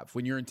have.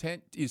 When your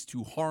intent is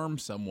to harm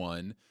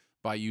someone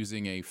by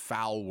using a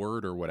foul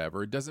word or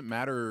whatever, it doesn't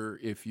matter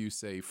if you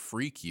say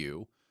freak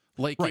you.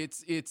 Like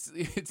it's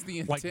the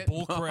intent like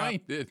bull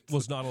behind crap it.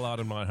 Was not allowed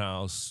in my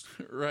house.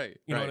 Right.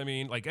 You know what I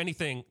mean? Like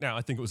anything. Now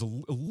I think it was a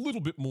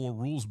little bit more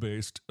rules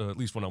based, at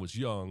least when I was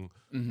young.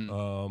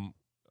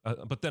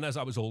 But then as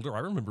I was older, I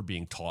remember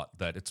being taught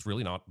that it's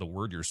really not the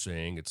word you're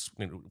saying. It's,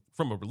 you know,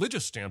 from a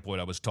religious standpoint,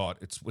 I was taught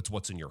it's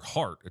what's in your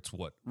heart. It's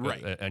what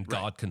and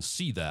God can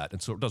see that,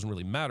 and so it doesn't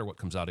really matter what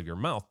comes out of your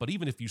mouth. But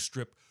even if you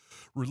strip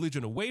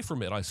religion away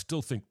from it, I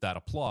still think that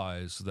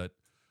applies. That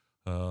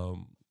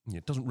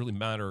It doesn't really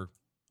matter.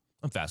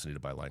 I'm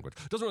fascinated by language.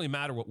 It doesn't really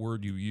matter what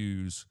word you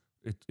use.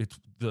 It's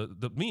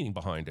the meaning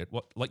behind it.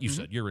 What, like you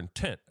said, your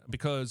intent.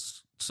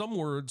 Because some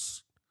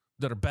words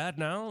that are bad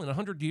now in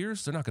 100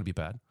 years, they're not going to be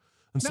bad.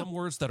 And some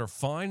words that are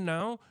fine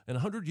now in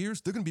 100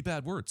 years, they're going to be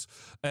bad words.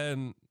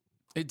 And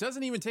it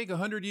doesn't even take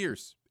 100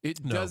 years.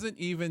 It doesn't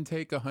even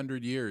take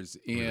 100 years.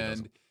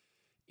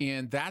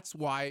 And that's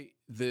why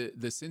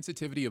the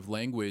sensitivity of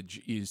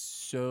language is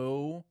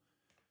so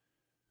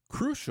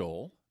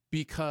crucial,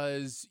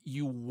 because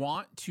you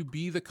want to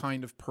be the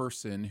kind of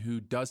person who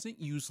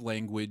doesn't use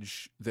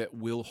language that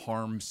will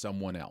harm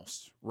someone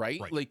else,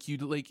 right?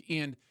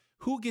 And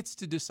who gets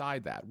to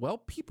decide that? Well,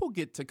 people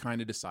get to kind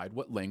of decide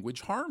what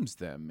language harms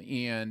them.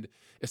 And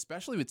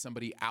especially with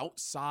somebody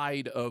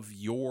outside of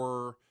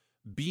your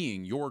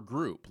being, your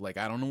group. Like,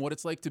 I don't know what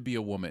it's like to be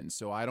a woman.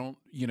 So I don't,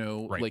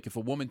 like if a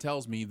woman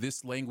tells me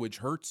this language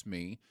hurts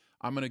me,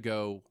 I'm going to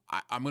go,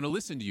 I'm going to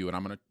listen to you and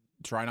I'm going to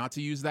try not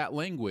to use that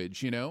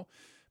language,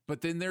 But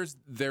then there's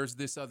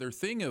this other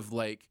thing of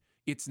like,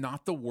 it's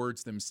not the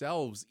words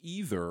themselves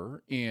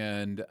either.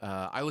 And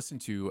I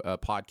listened to a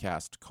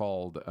podcast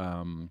called,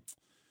 I'm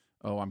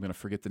going to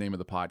forget the name of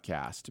the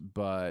podcast,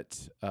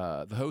 but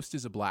the host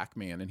is a black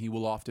man, and he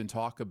will often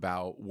talk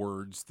about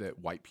words that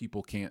white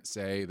people can't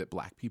say, that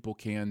black people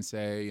can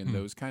say, and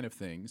those kind of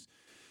things.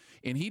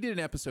 And he did an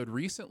episode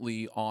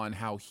recently on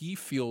how he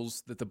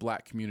feels that the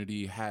black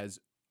community has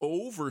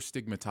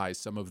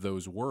over-stigmatized some of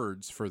those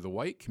words for the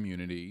white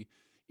community,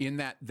 in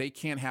that they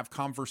can't have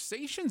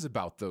conversations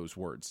about those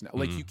words. Now,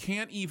 like you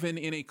can't even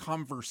in a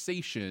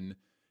conversation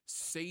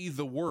say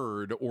the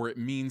word or it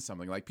means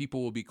something. Like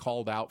people will be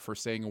called out for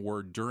saying a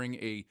word during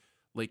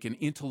an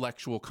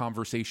intellectual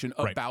conversation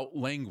about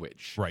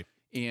language. Right.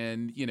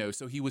 And,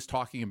 so he was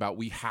talking about,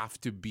 we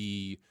have to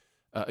be,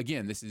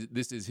 again,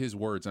 this is his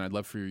words, and I'd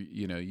love for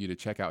you to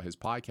check out his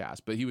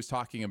podcast, but he was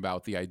talking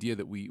about the idea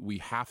that we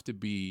have to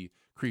be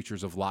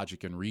creatures of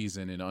logic and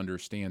reason and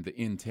understand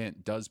the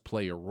intent does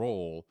play a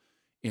role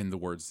in the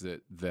words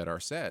that are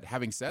said.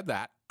 Having said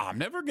that, I'm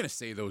never going to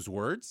say those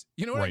words.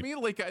 You know what I mean?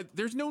 Like,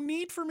 there's no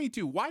need for me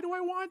to. Why do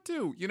I want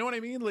to? You know what I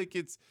mean? Like,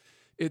 it's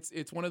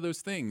one of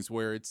those things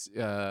where it's,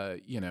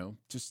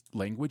 just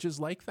language is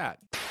like that.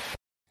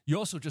 You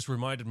also just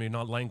reminded me,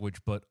 not language,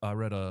 but I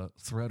read a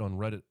thread on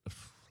Reddit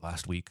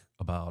last week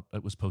about,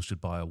 it was posted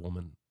by a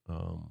woman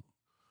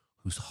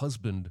whose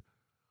husband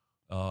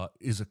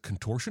is a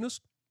contortionist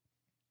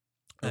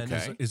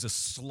and is a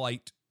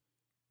slight,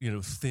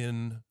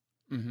 thin,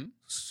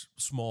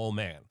 small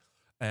man,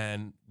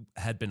 and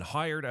had been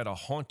hired at a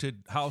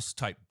haunted house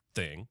type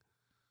thing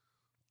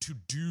to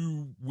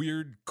do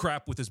weird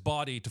crap with his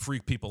body to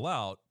freak people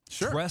out,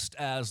 dressed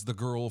as the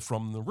girl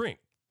from The Ring.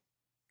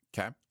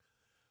 Okay.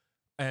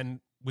 And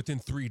within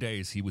 3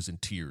 days, he was in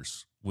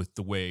tears with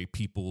the way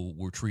people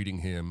were treating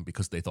him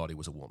because they thought he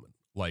was a woman.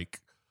 Like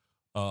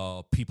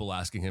people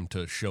asking him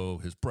to show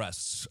his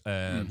breasts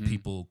and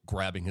people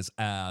grabbing his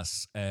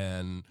ass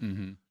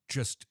and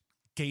just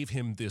gave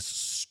him this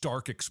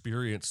stark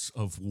experience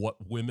of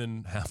what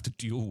women have to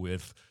deal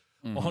with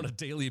on a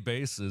daily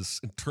basis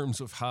in terms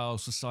of how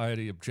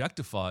society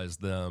objectifies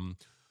them.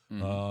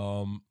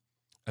 And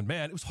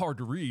man, it was hard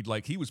to read.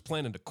 Like, he was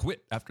planning to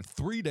quit after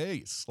 3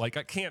 days. Like,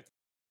 I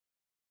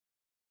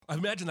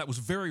imagine that was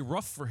very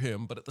rough for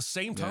him, but at the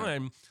same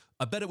time,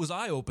 I bet it was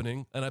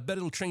eye-opening, and I bet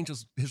it'll change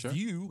his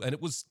view. And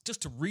it was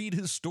just to read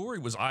his story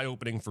was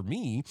eye-opening for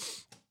me.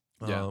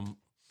 Yeah.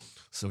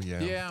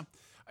 Yeah.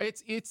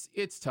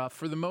 It's tough.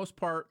 For the most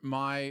part,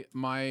 my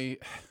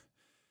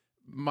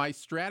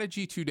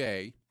strategy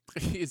today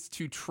is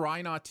to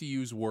try not to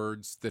use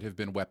words that have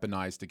been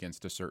weaponized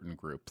against a certain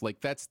group.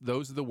 Like,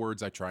 those are the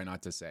words I try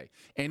not to say.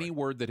 Any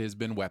word that has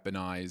been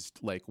weaponized,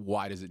 like,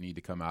 why does it need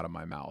to come out of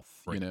my mouth?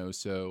 Right.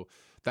 So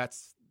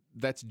that's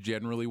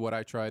generally what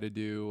I try to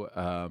do.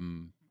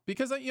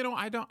 Because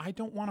I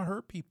don't want to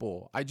hurt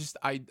people. I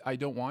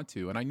don't want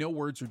to. And I know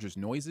words are just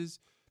noises.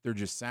 They're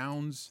just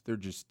sounds. They're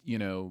just,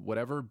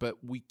 whatever.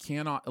 But we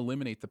cannot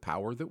eliminate the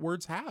power that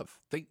words have.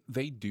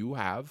 They do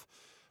have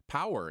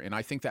power. And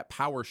I think that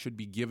power should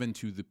be given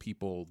to the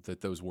people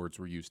that those words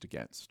were used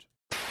against.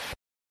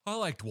 I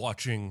liked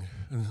watching,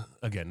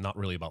 again, not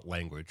really about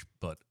language,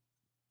 but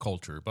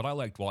culture, but I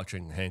liked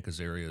watching Hank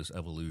Azaria's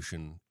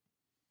evolution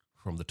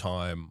from the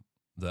time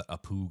that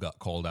Apu got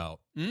called out.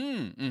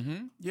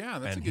 Yeah,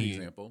 that's a good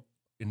example.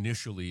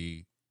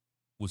 Initially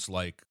was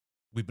like,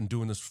 we've been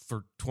doing this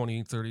for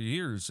 20, 30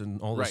 years,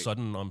 and all of a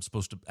sudden I'm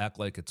supposed to act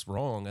like it's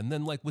wrong. And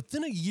then, like,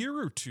 within a year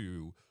or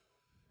two,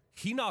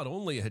 he not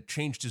only had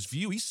changed his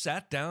view, he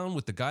sat down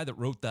with the guy that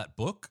wrote that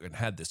book and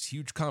had this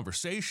huge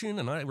conversation.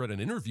 And I read an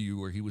interview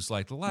where he was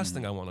like, the last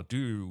thing I want to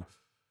do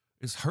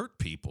is hurt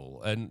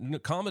people.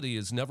 And comedy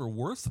is never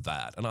worth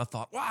that. And I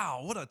thought,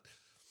 wow,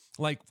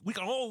 we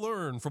can all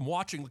learn from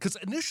watching, because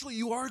initially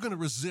you are going to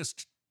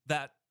resist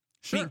that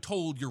being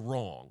told you're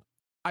wrong.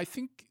 I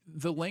think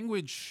the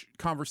language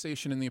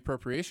conversation and the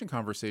appropriation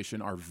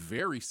conversation are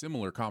very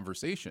similar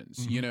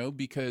conversations,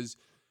 because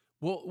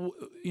Well,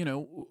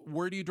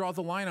 where do you draw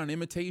the line on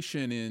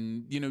imitation?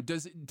 And,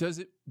 does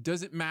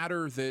it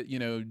matter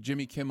that,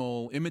 Jimmy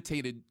Kimmel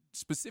imitated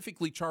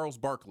specifically Charles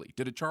Barkley?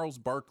 Did a Charles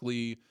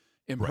Barkley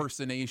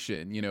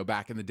impersonation,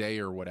 back in the day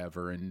or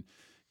whatever? And,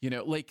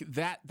 like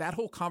that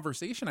whole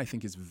conversation, I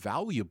think, is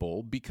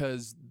valuable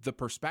because the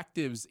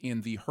perspectives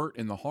and the hurt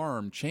and the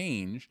harm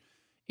change.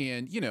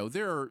 And,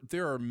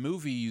 there are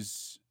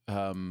movies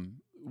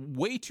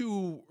way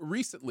too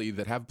recently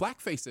that have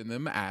blackface in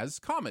them as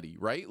comedy,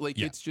 right? Like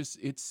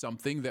it's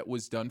something that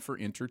was done for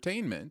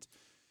entertainment.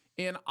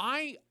 And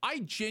I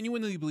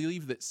genuinely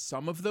believe that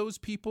some of those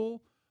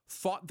people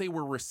thought they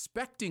were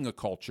respecting a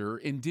culture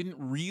and didn't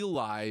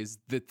realize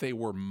that they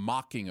were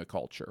mocking a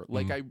culture.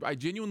 Like I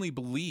genuinely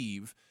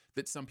believe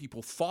that some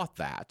people thought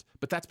that,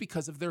 but that's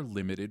because of their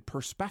limited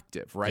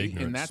perspective, right?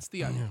 Ignorance. And that's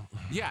the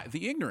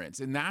the ignorance.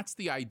 And that's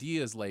the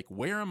idea is like,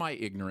 where am I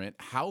ignorant?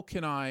 How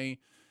can I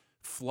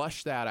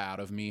flush that out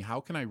of me?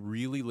 How can I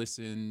really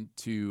listen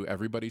to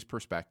everybody's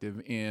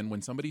perspective? And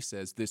when somebody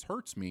says this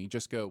hurts me,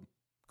 just go,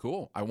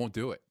 cool, I won't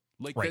do it.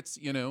 Like that's,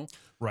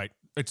 Right.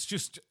 It's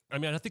just, I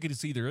think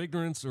it's either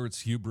ignorance or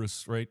it's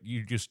hubris, right?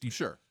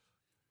 Sure.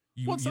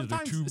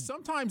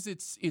 Sometimes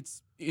it's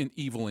in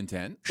evil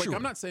intent. Like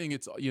I'm not saying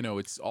it's,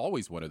 it's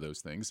always one of those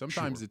things.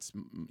 Sometimes it's,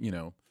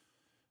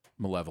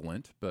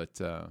 malevolent,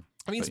 but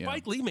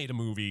Spike Lee made a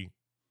movie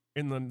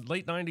in the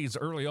late 90s,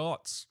 early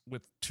aughts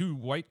with 2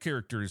 white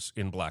characters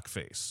in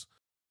blackface.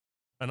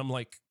 And I'm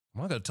like,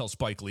 I'm not going to tell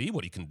Spike Lee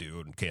what he can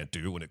do and can't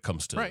do when it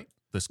comes to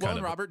this kind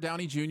of... Robert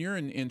Downey Jr.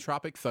 in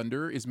Tropic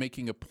Thunder is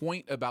making a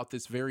point about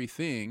this very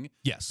thing.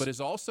 Yes. But is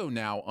also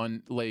now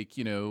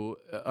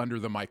under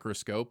the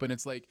microscope. And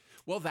it's like,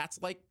 well,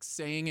 that's like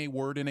saying a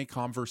word in a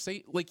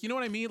conversation. Like, you know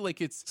what I mean? Like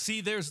it's...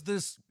 See, there's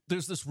this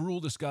rule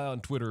this guy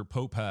on Twitter,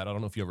 Pope Hat. I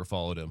don't know if you ever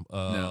followed him.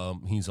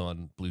 No. He's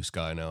on Blue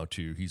Sky now,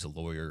 too. He's a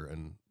lawyer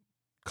and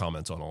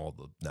comments on all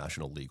the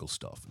national legal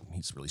stuff. And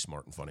he's really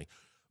smart and funny.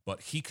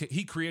 But he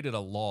created a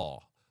law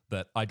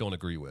that I don't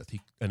agree with.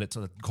 It's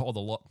called the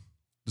law...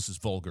 This is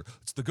vulgar.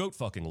 It's the goat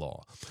fucking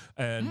law.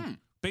 And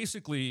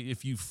basically,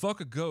 if you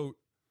fuck a goat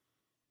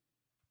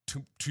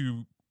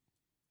to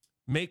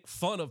make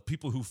fun of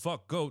people who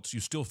fuck goats, you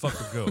still fuck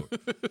the goat.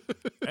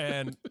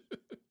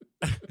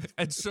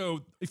 And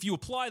so if you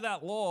apply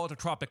that law to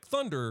Tropic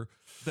Thunder,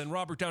 then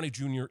Robert Downey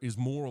Jr. is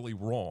morally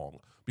wrong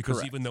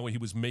because even though he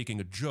was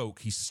making a joke,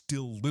 he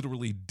still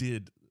literally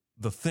did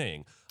the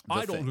thing.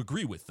 I don't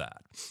agree with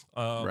that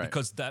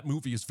because that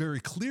movie is very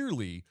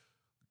clearly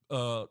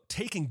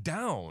taking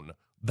down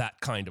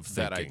that kind of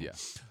thinking. That idea.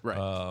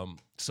 Right.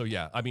 So,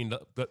 yeah,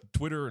 the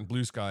Twitter and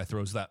Blue Sky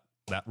throws that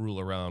rule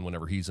around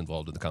whenever he's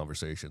involved in the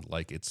conversation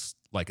like it's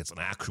an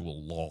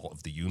actual law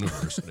of the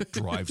universe, and it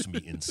drives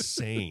me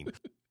insane.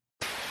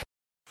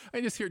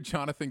 I just hear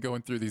Jonathan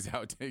going through these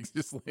outtakes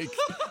just like,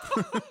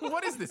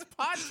 what is this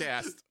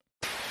podcast?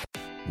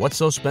 What's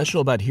so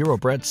special about Hero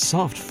Bread's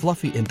soft,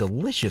 fluffy, and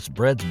delicious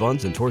breads,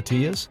 buns, and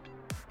tortillas?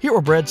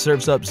 Hero Bread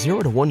serves up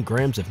 0 to 1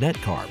 grams of net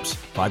carbs,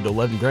 5 to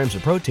 11 grams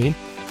of protein,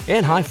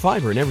 and high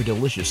fiber in every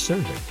delicious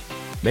serving.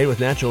 Made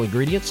with natural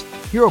ingredients,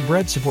 Hero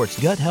Bread supports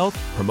gut health,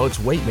 promotes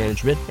weight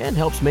management, and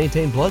helps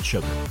maintain blood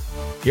sugar.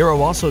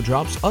 Hero also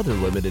drops other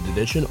limited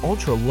edition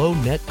ultra-low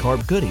net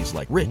carb goodies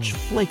like rich,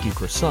 flaky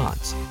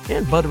croissants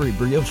and buttery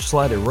brioche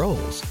slider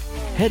rolls.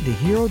 Head to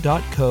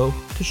hero.co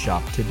to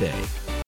shop today.